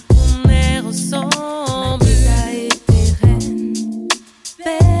 on erre sans but. A été reine,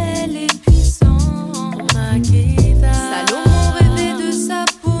 belle et puissante. Salomon rêvait de sa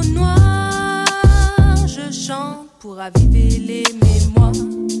peau noire. Je chante pour raviver les mémoires,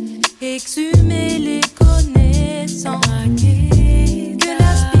 exhumer les connaissances. Que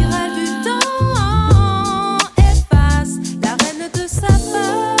la spirale du temps efface la reine de sa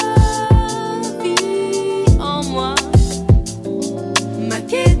vie en moi.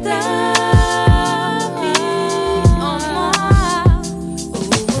 Makeda vit en moi. Oh,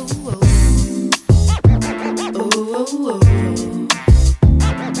 oh, oh.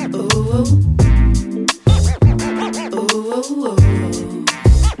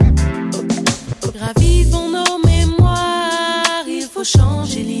 Gravivons nos mémoires, il faut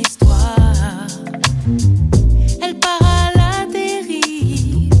changer l'histoire. Elle part à la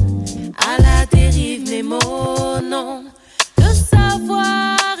dérive, mais mon nom. Le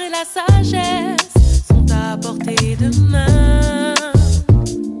savoir et la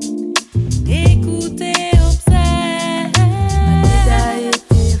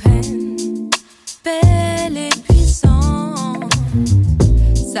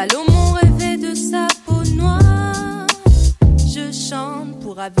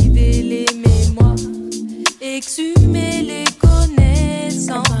raviver les mémoires, exhumer les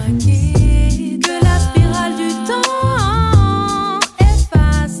connaissances, que la spirale du temps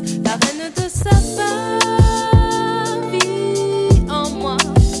efface la reine de sa vie en moi,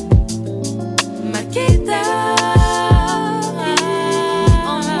 Makeda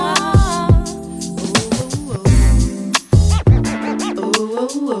en moi. Oh, oh,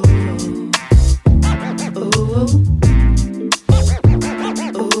 oh.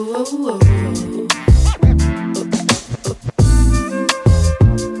 Oh, oh, oh.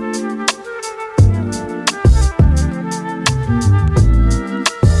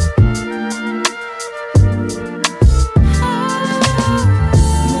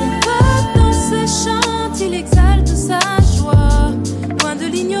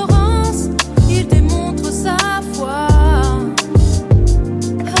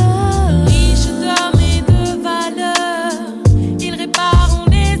 Ah,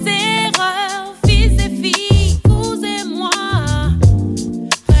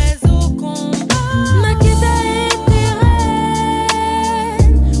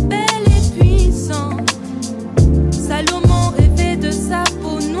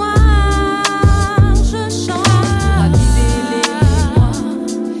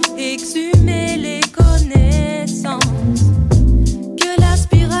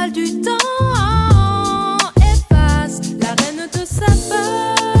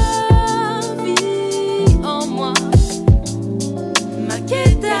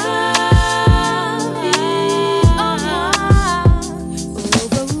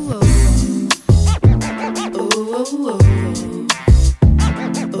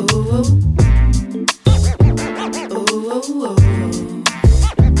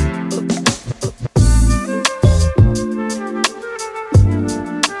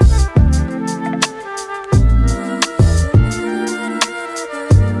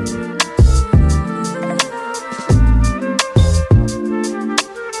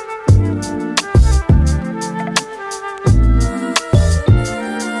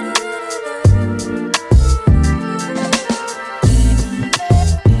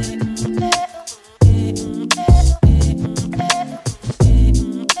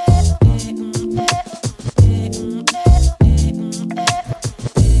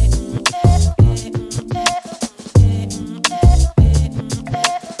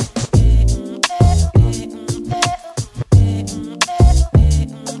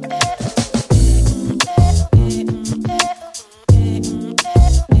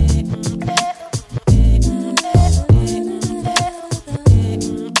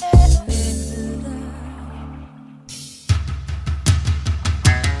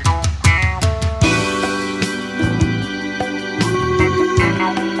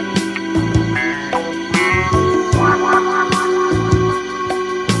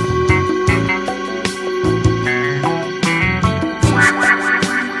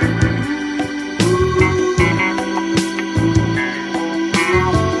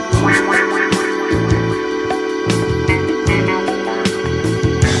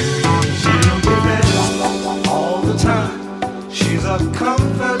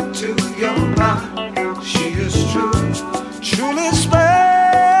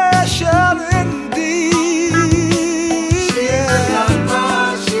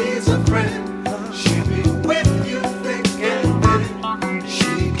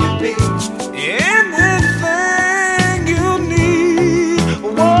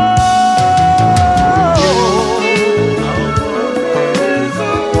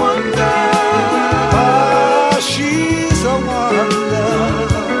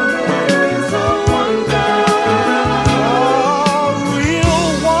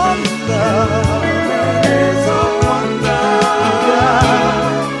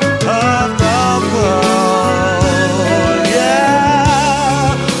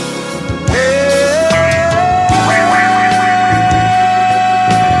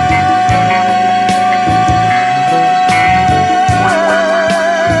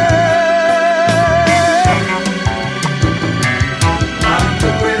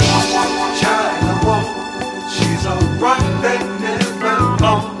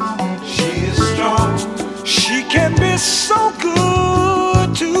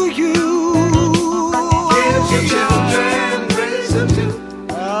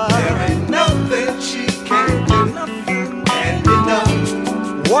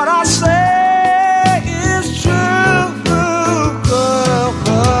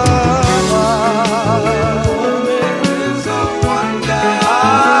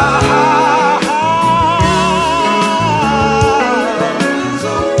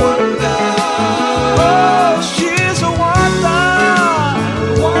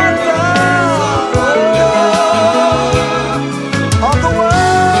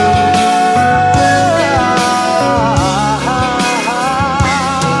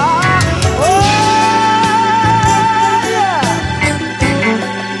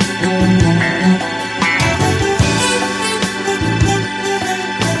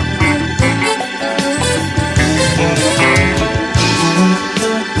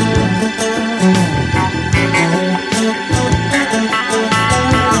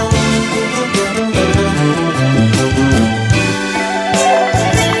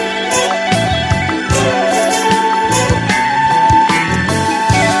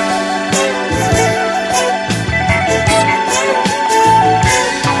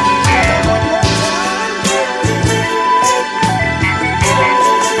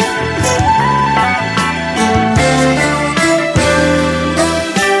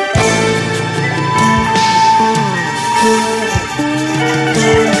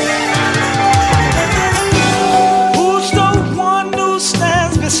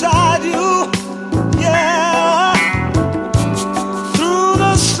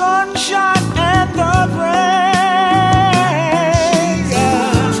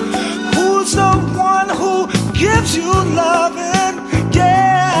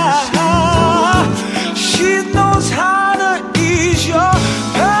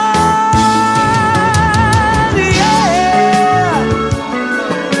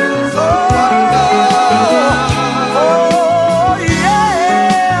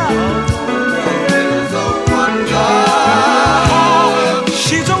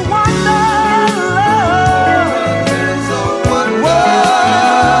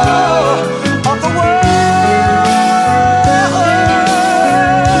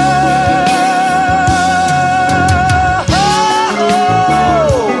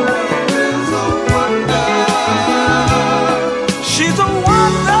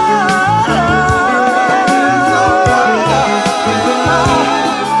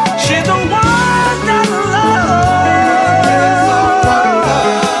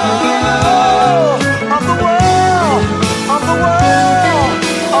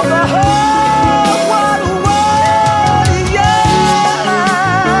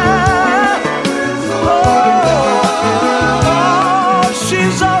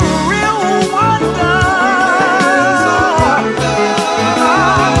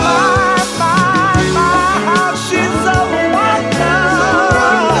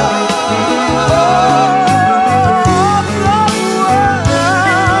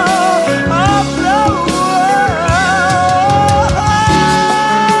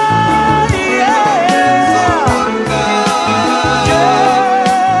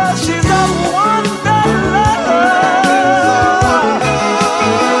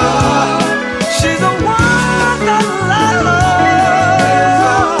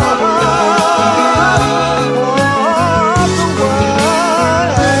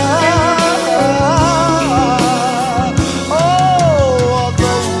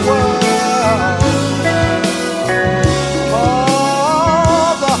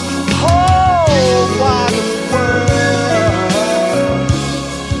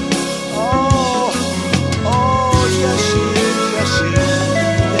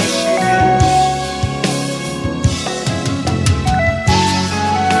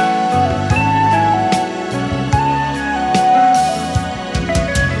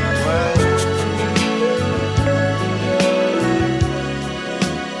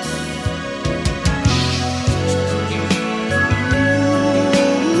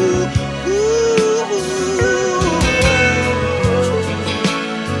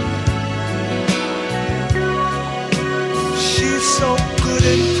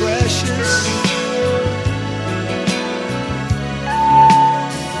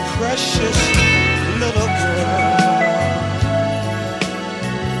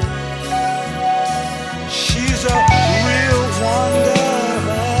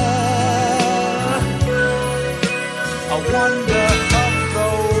 wonder of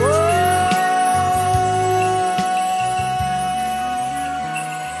the world.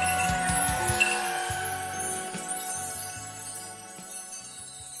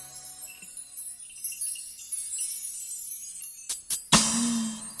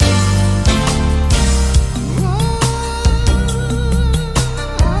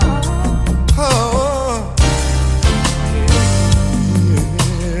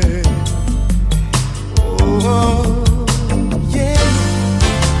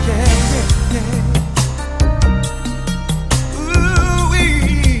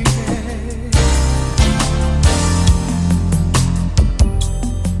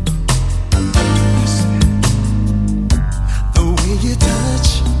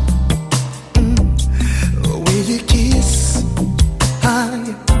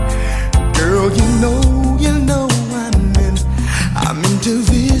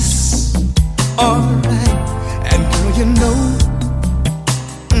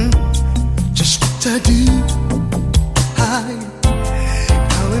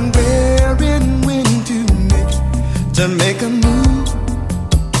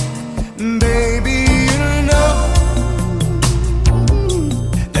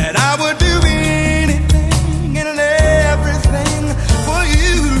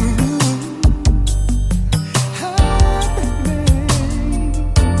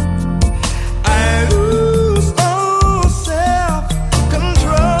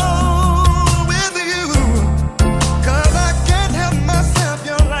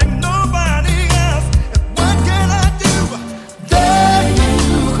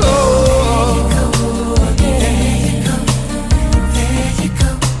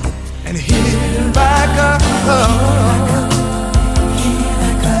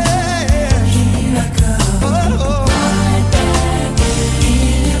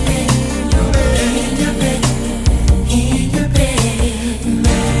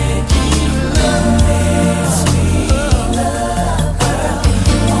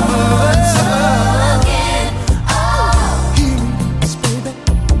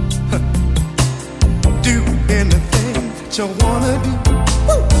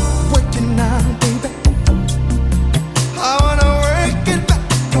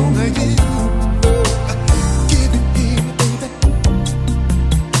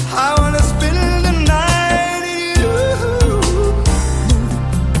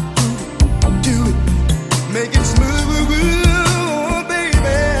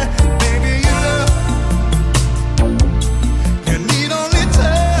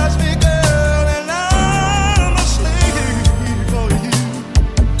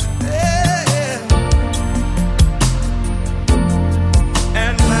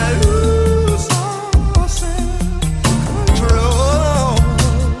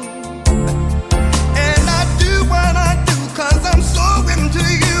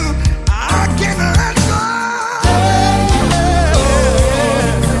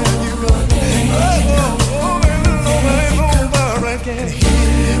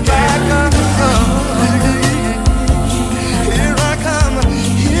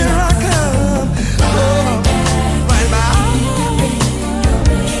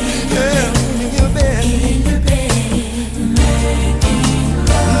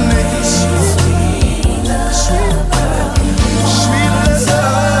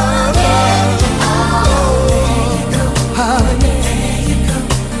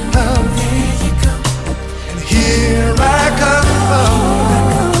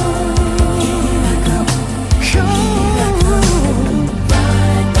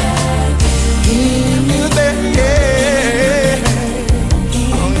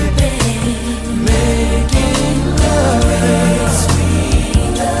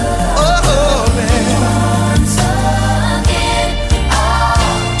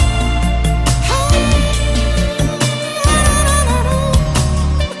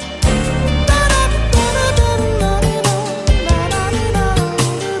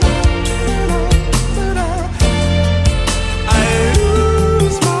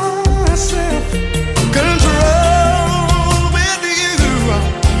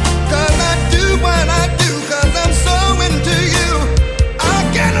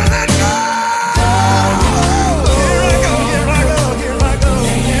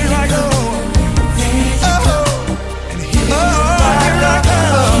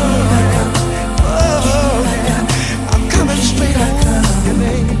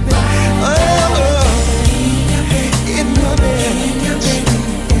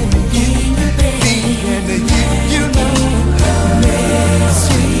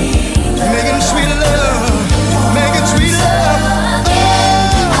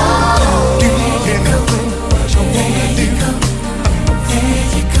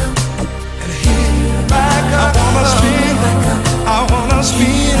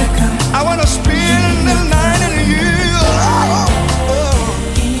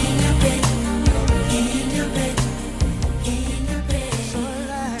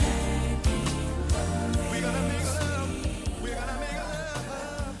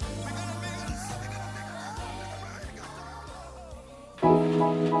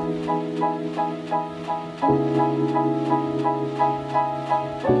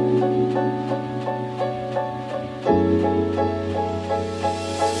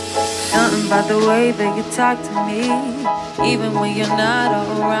 Something about the way that you talk to me. Even when you're not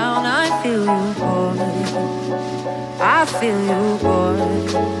around, I feel you, boy. I feel you, boy.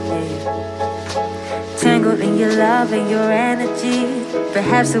 Yeah. Tangled in your love and your energy.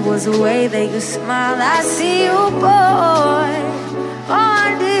 Perhaps it was the way that you smiled. I see you, boy. Oh,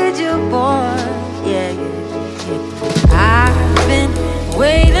 I need you, boy. Yeah, yeah, yeah. I've been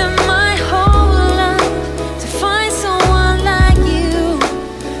waiting my whole life to find someone like you.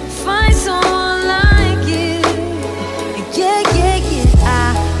 Find someone like you. Yeah, yeah, yeah.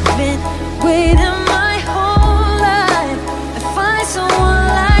 I've been waiting my whole life to find someone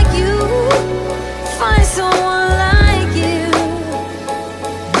like you. Find someone like you.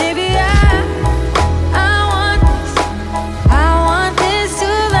 Maybe I want this to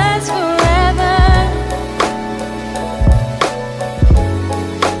last forever.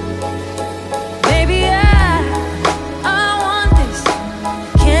 Maybe I want this.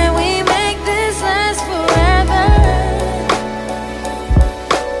 Can we make this last forever?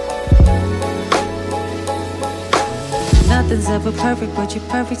 Nothing's ever perfect, but you're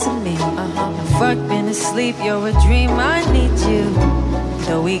perfect to me. Fuck been asleep, you're a dream, I need you.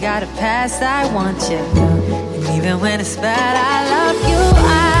 Though we got a past, I want you. And even when it's bad, I love you.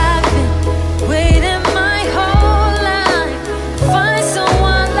 I've been waiting my whole life to find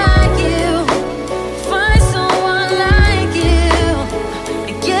someone like you. Find someone like you.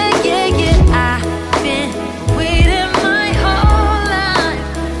 Yeah, yeah, yeah. I've been waiting my whole life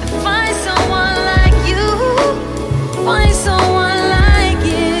to find someone like you. Find someone like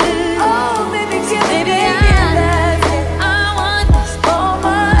you. Oh, baby, maybe I want this. I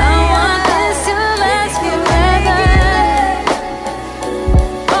want this to last forever.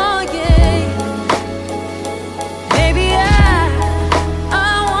 Oh yeah. Maybe I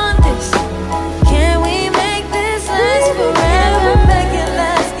want this. Can we make this last forever? Make it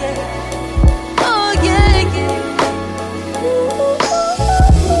last, yeah. Oh yeah, yeah.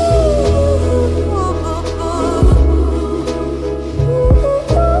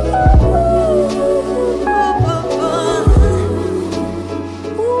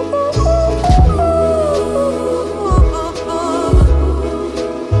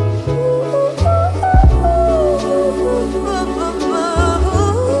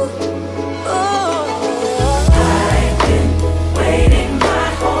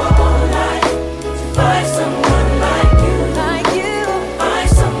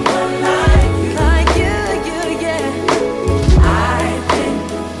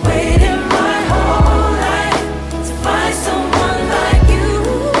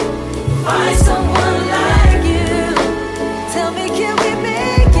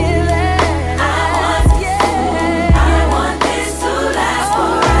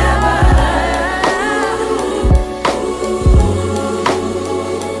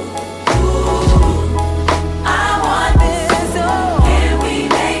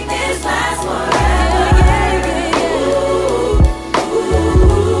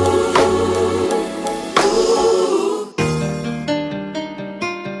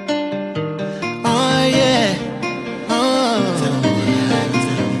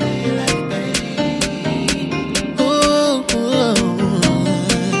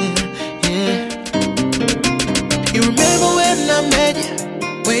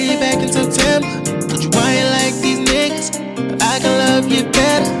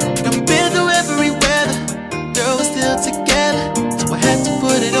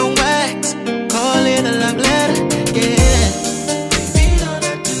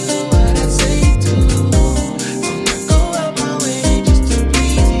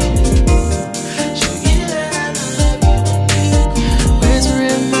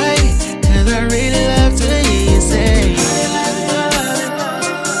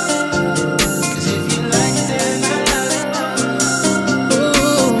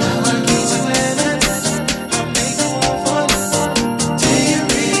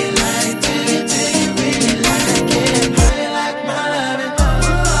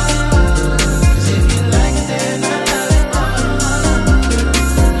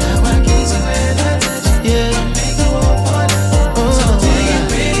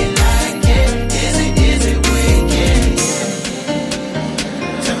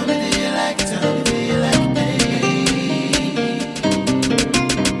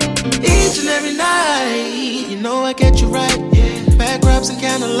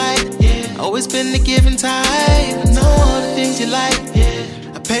 Always been the giving type. I know all the things you like.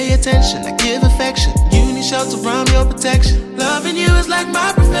 I pay attention, I give affection. You need shelter around your protection. Loving you is like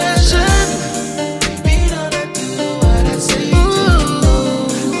my profession.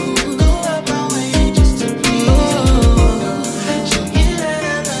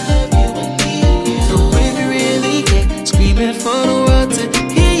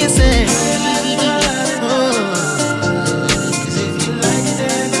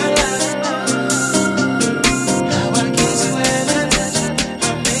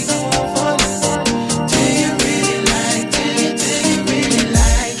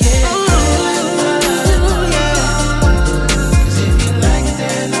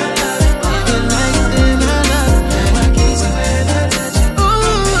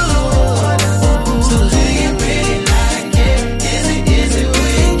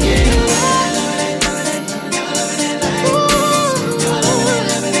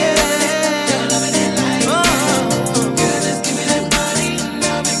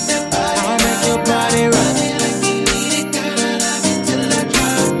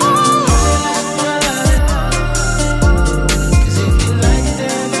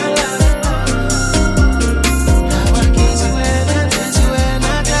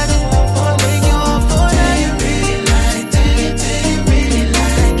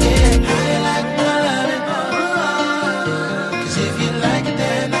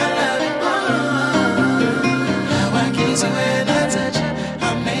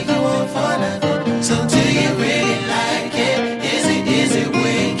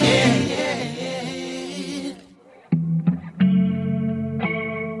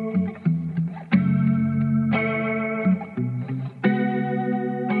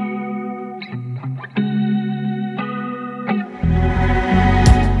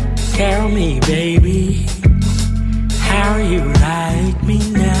 me, baby, how you like me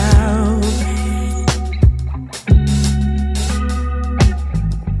now.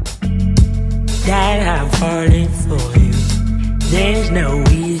 That I'm falling for you. There's no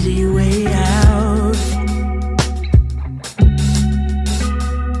easy way out.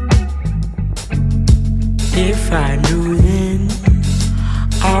 If I knew then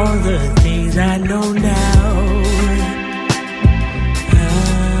all the things I know now.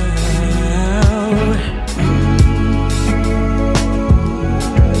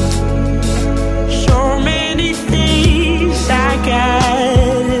 So many things I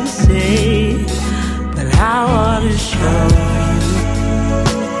gotta say, but I wanna show you.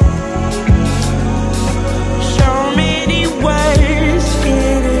 So many words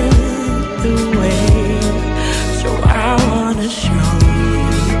get in the way, so I wanna show you.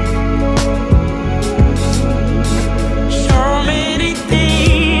 So many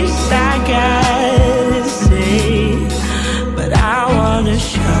things I gotta say, but I wanna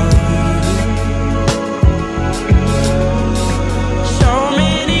show you. So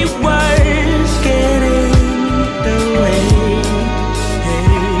many words get in the way.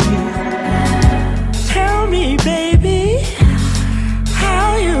 Tell me, baby, how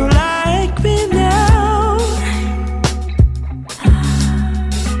you like me now.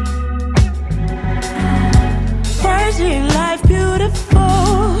 Wasn't life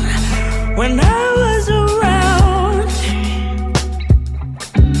beautiful when I was around?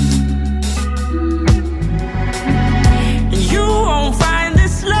 You won't find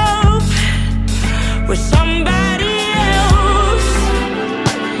this love with somebody else.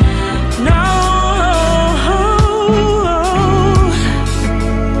 No.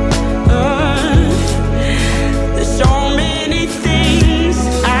 There's so many things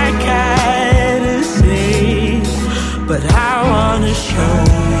I gotta say, but I wanna show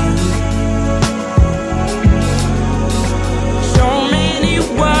you.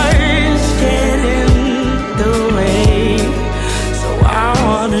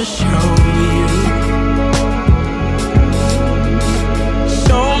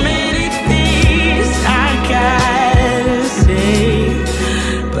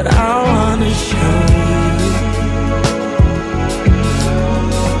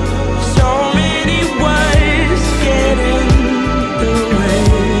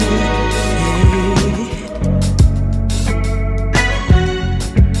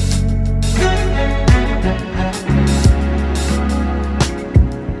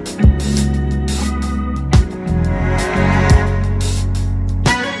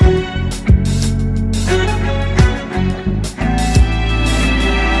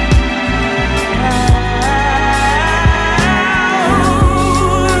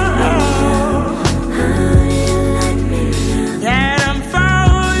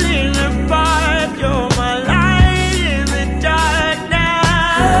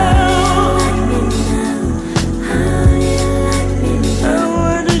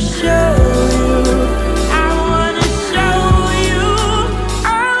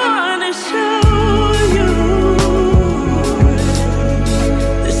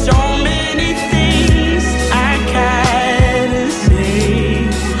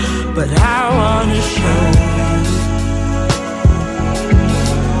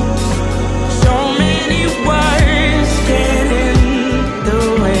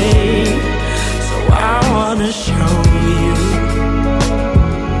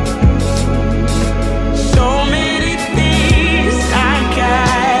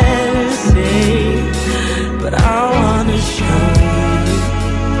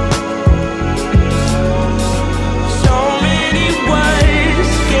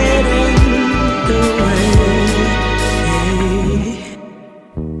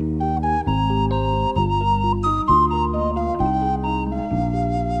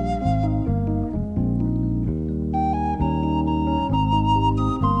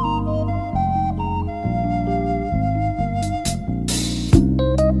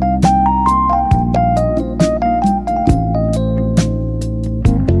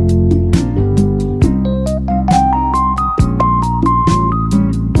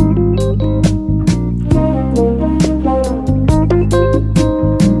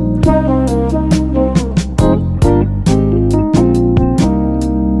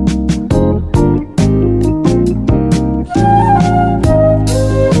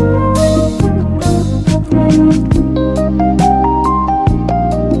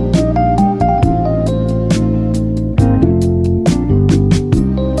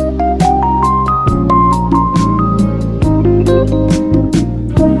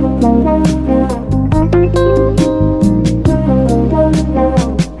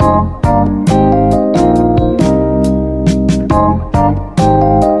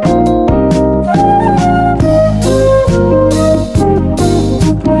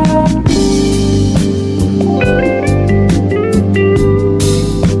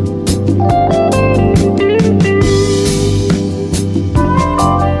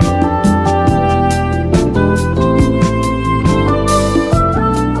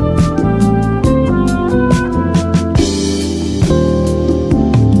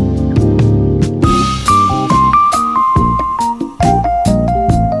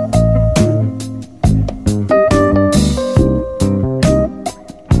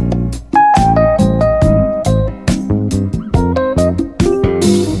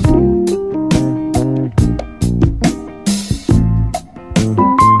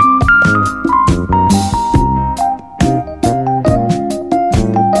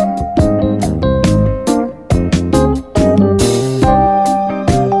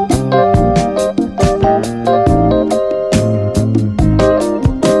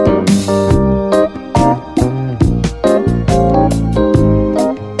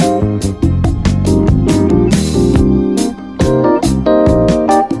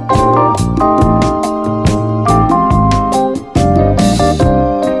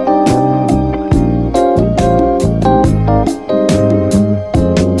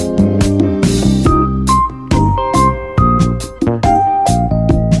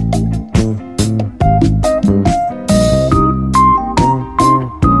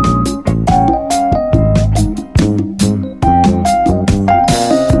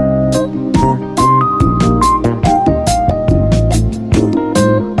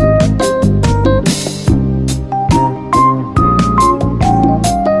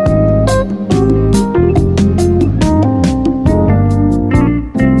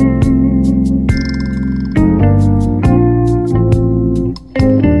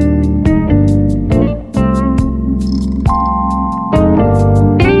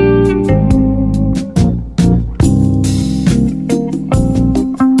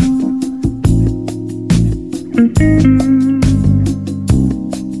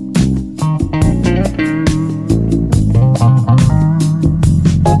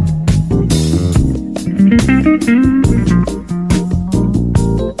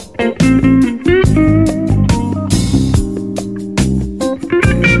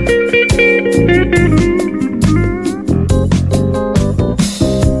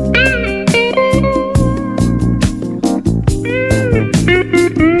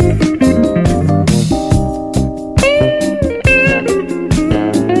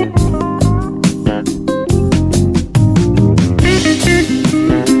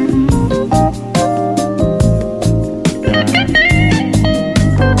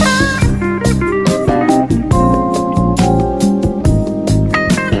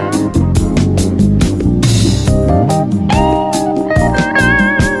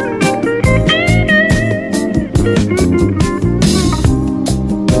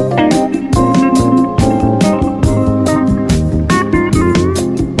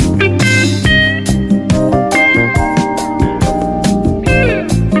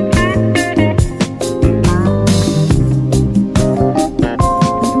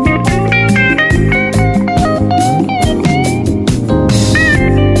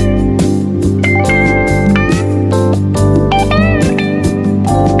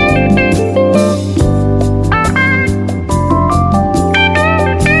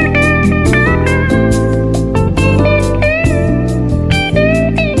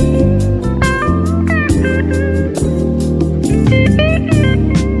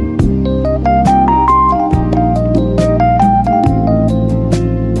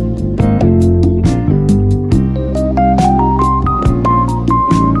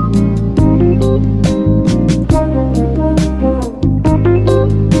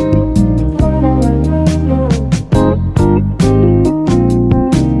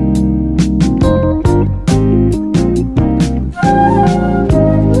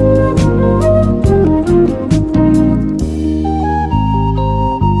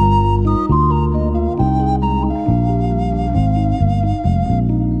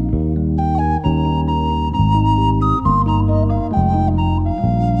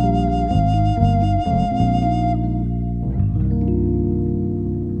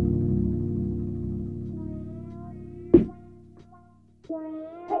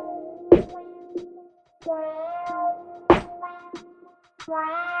 Can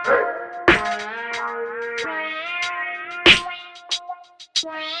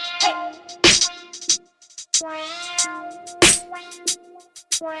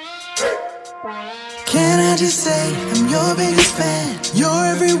I just say I'm your biggest fan? Your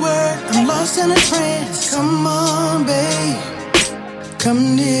every word, I'm lost in a trance. Come on, babe,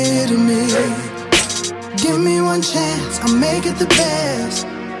 come near to me. Give me one chance, I'll make it the best.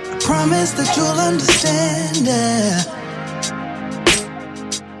 I promise that you'll understand, yeah.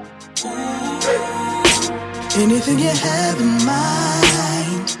 Anything you have in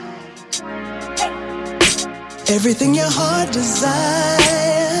mind, everything your heart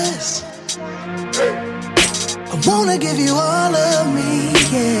desires, I wanna give you all of me,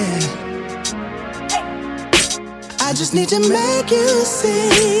 yeah. I just need to make you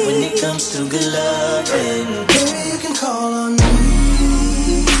see. When it comes to good loving, baby, you can call on me.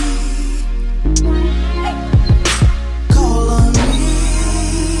 Call on me.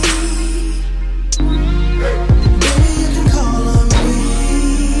 Baby, you can call on me.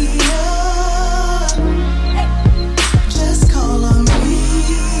 Yeah. Just call on me.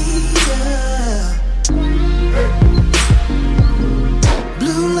 Yeah.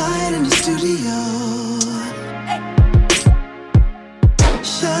 Blue light in the studio,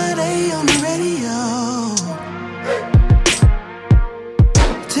 Sade on the radio.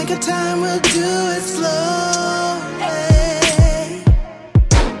 Take our time, we'll do it slowly.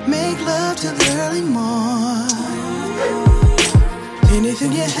 Make love till the early morn.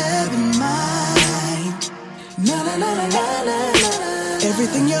 Anything you have in mind, na na na na na na na.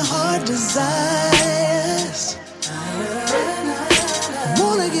 Everything your heart desires, I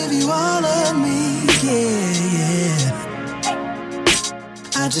wanna give you all of me, yeah, yeah.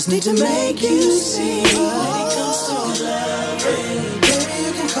 I just need to make you see. When it comes to loving, baby,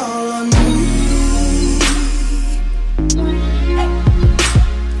 you can call on me.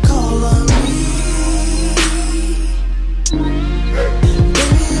 Call on me.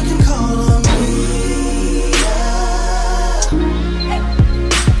 Baby, you can call on me. Yeah.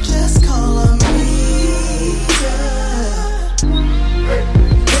 Just call on me. Yeah.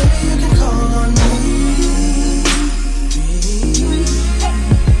 Baby, you can call on me.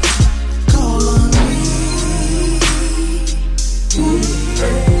 Call on me.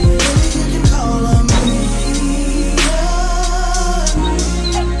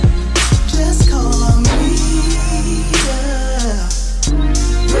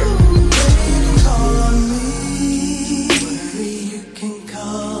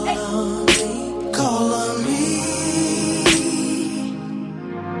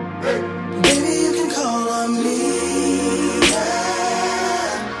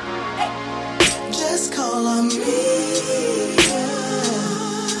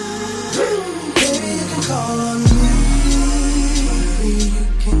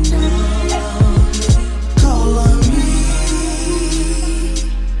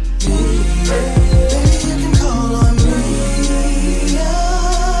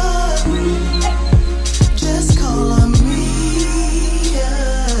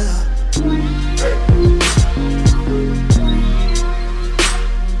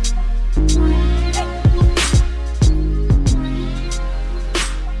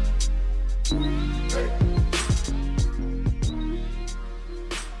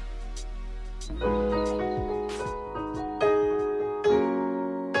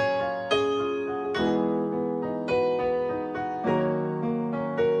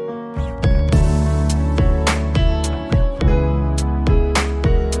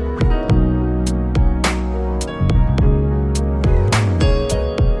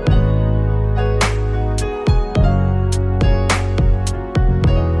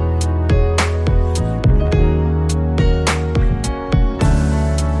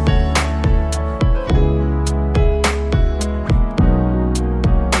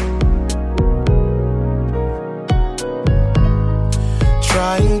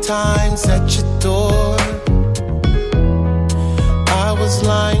 Times at your door, I was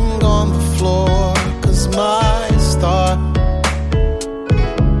lying on the floor, 'cause my star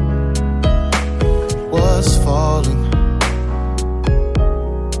was falling.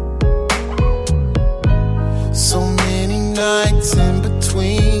 So many nights in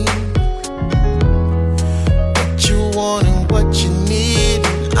between, what you want and what you need,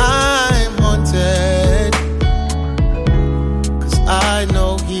 and I'm haunted, 'cause I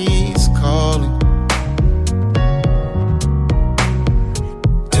know he's calling.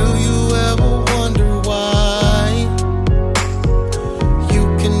 Do you ever wonder why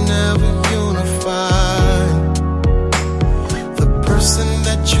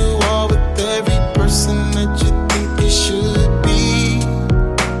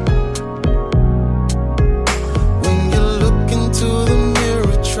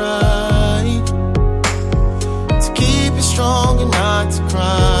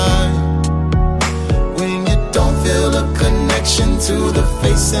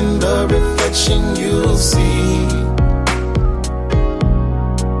face and the reflection you'll see.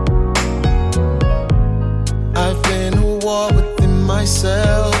 I've been at war within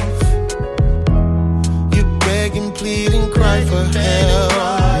myself. You beg and plead and cry for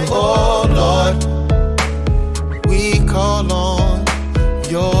help. Oh Lord, we call on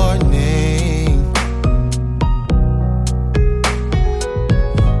your name.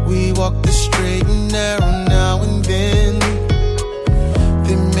 We walk the straight and narrow now and then.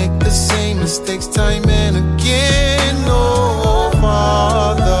 They make the same mistakes time and again. Oh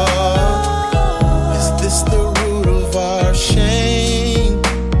Father, is this the root of our shame?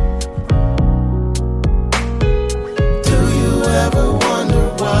 Do you ever wonder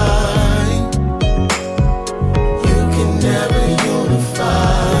why you can never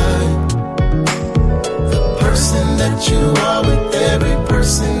unify the person that you are with every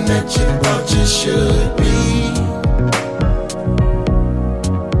person that you thought you should be?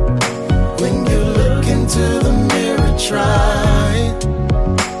 When you look into the mirror, try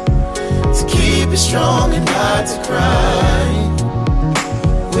to keep it strong and not to cry.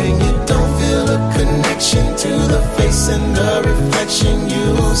 When you don't feel a connection to the face and the reflection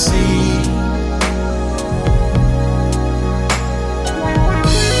you'll see.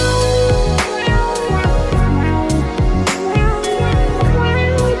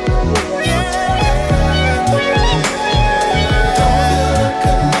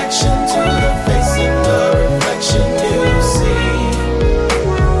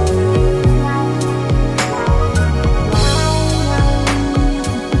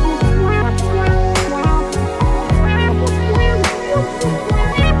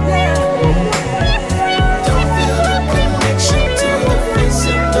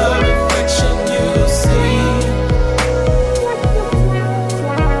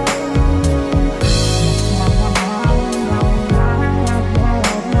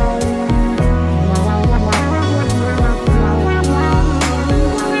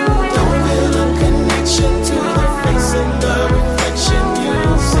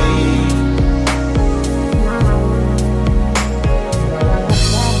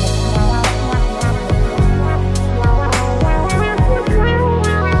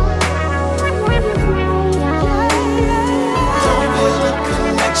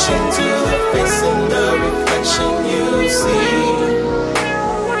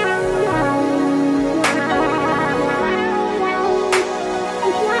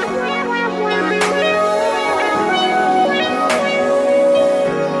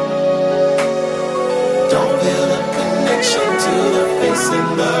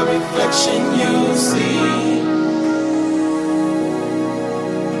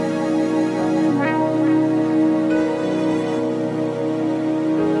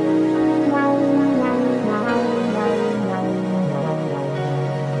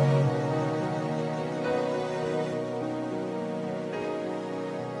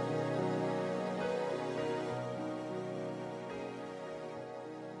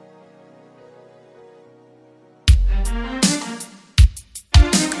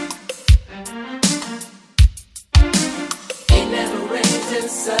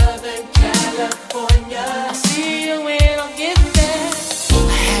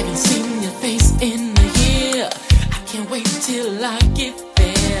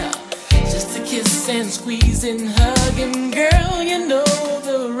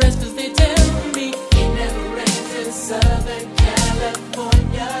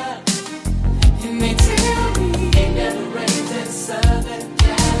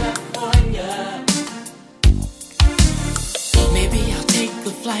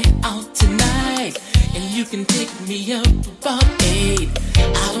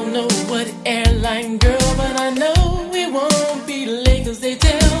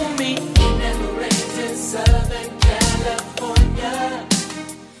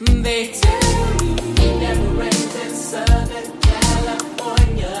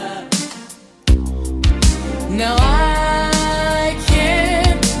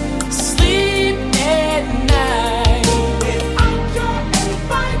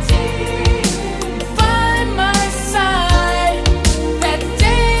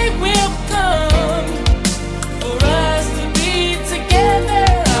 For us to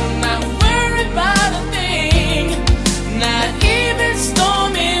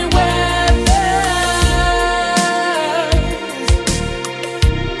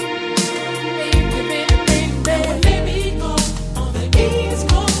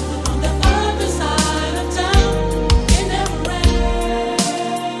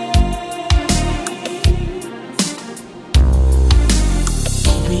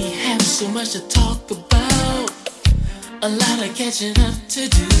catching up to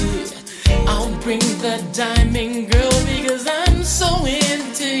do. I'll bring the diamond girl because I'm so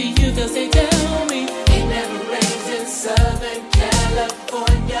into you. Cause they tell me it never rains in Southern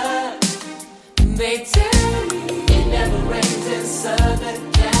California. They tell me it never rains in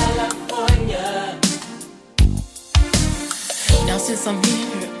Southern California. Now since I'm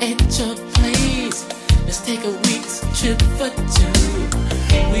here at your place, let's take a week's trip for two.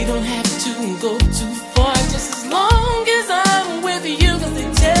 We don't have to go too far, just as long as I'm with you. Cause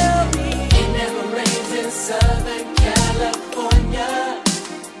they tell me it never rains in Southern California.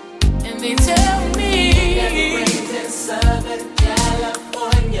 And they tell me it never rains in Southern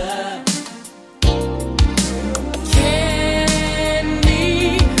California. Can we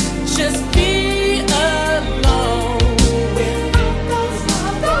just be alone?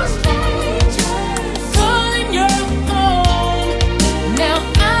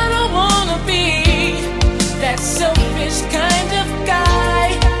 Selfish kind of guy,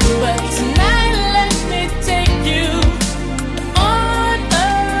 but tonight let me take you on a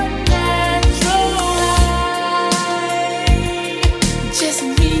natural high. Just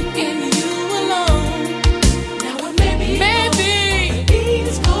me and you alone. Now it maybe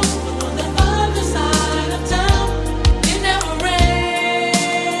these go on the other side of town. It never rains.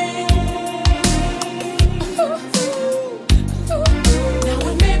 Now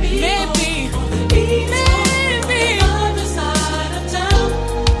it maybe on the east.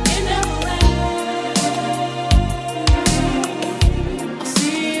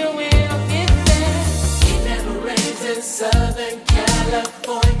 Southern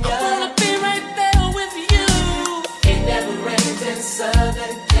California. I wanna be right there with you. It never rains in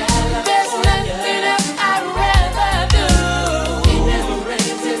Southern California. There's nothing else I'd rather do. It never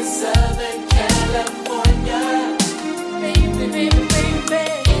rains in Southern California. Baby, baby, baby.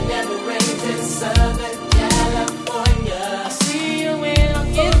 It never rains in Southern California. I'll see you when I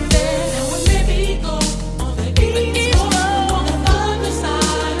get there. Now we maybe go on the east coast, on the other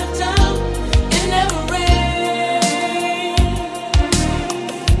side of town. It never rains.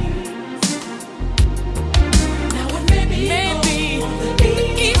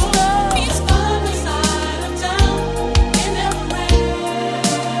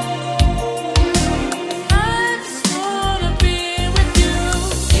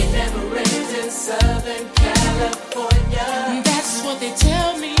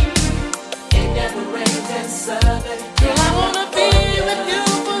 Girl, I wanna be with you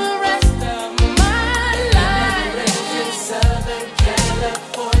for the rest of my life. It never rains in Southern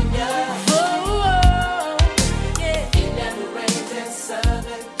California. Oh, yeah. It never rains in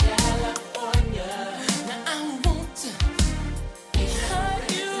Southern California. Now I want to hug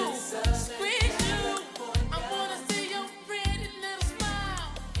you, squeeze you. I wanna see your pretty little smile.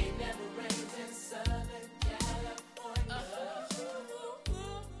 It never rains in Southern California.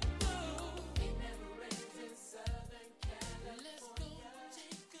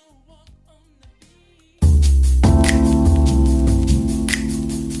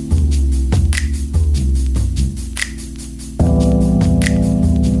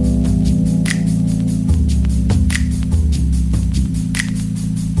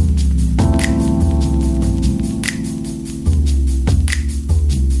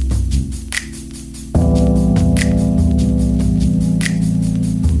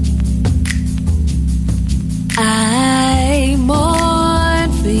 I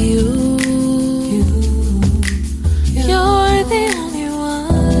mourn for you. You're the only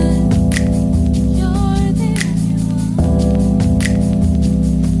one. You're the only one.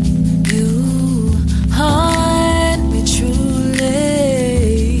 You haunt me truly.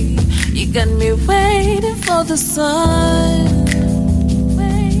 You got me waiting for the sun.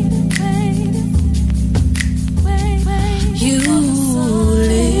 You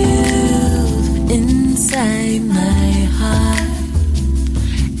live inside my heart,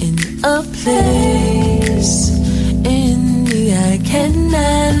 in a place in me I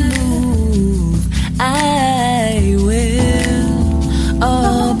cannot move. I will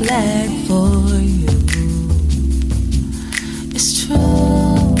all black for you. It's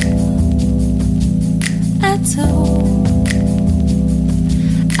true, I do.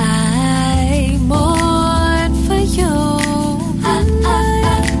 I mourn for you. I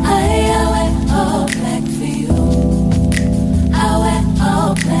went all black for you. I went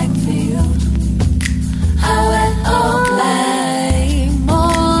all black for you. I went all black.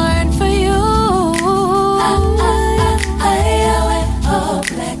 Mourn for you. I went all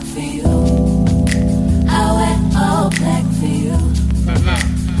black for you. I went all black for you. I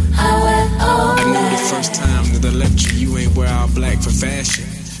went all black. I know the first time that I left you, you ain't wear all black for fashion.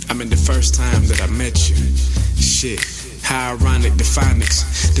 I mean the first time that I met you. Shit, how I ironic, the phonics.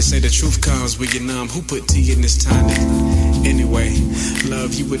 They say the truth comes when you're numb. Who put tea in this tonic? Anyway,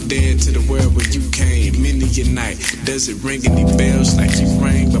 love, you were dead to the world when you came. Many a night, does it ring any bells like you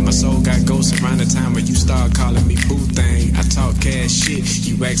rang? But my soul got ghosts around the time when you start calling me boo thing. I talk cash shit,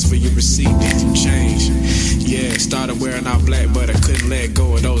 you asked for your receipt, then you change. Yeah, started wearing all black, but I couldn't let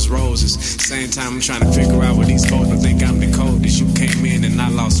go of those roses. Same time I'm trying to figure out what these folks don't think I'm the coldest. You came in and I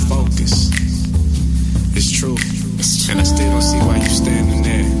lost focus. It's true, and I still don't see why you standing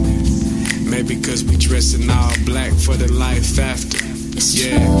there. Maybe cause we dressing all black for the life after.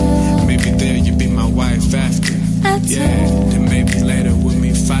 Yeah, maybe there you be my wife after. Yeah, then maybe later we'll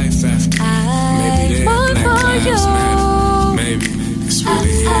meet Fife after. Maybe there black lives matter. Maybe it's really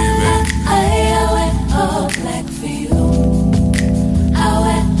here, man. I went all black for you. I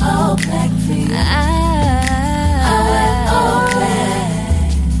went all black for you. I went all black.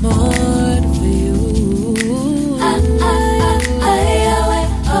 More for you. I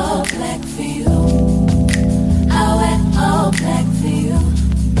went all black for you. I went all black for you.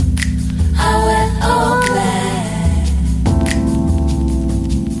 I went all black.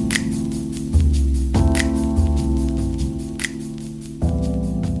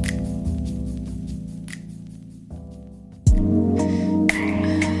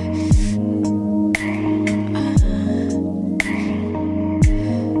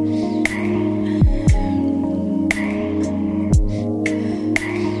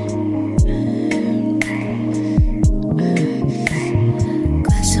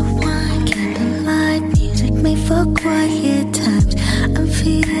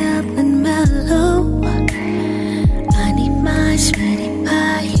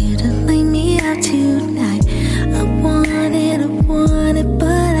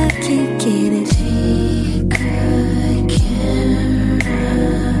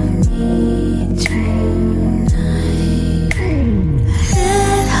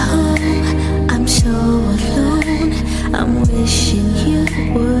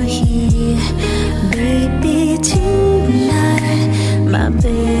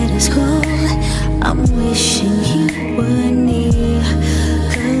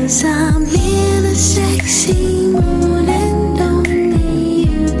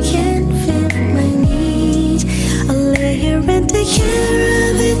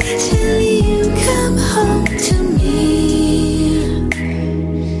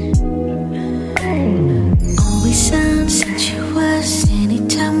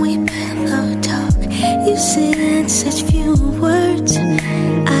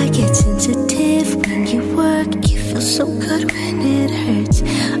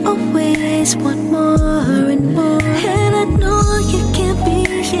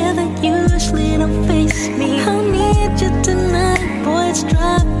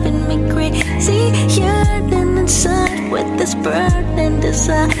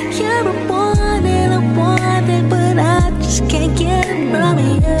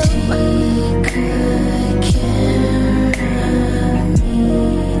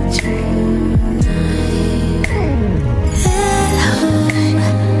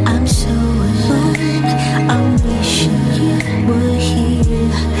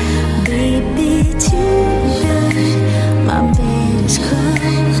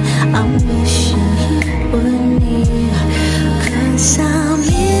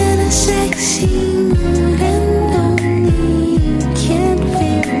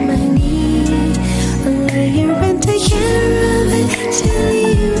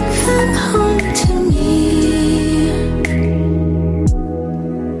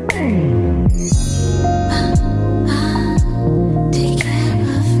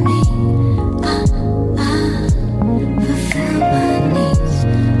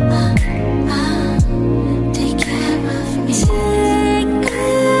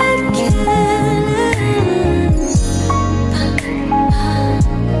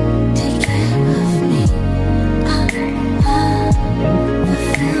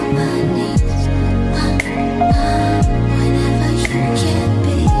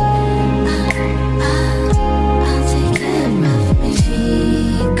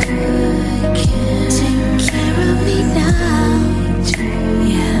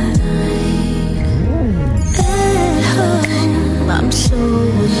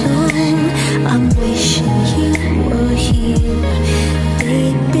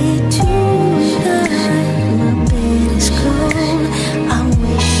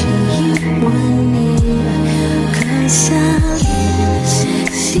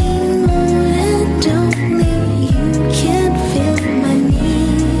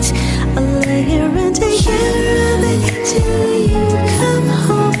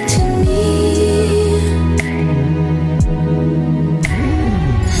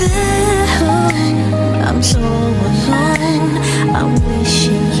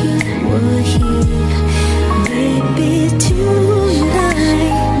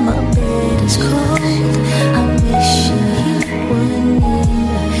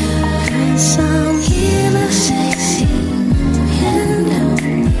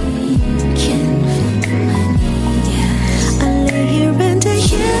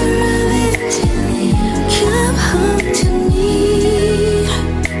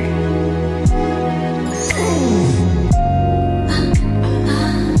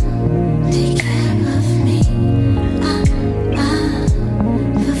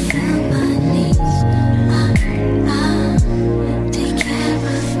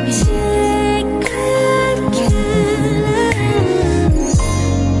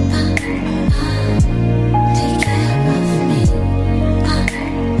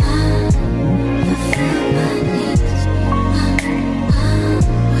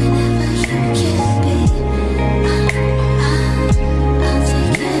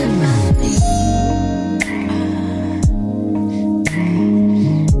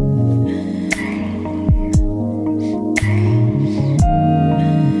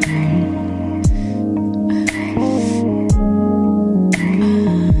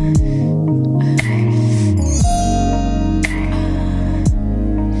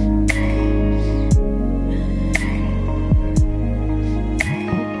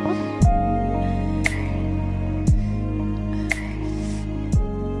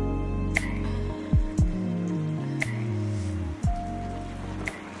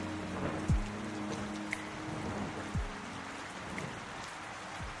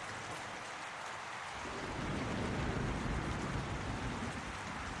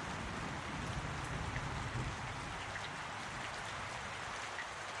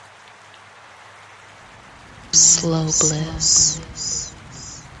 slow bliss.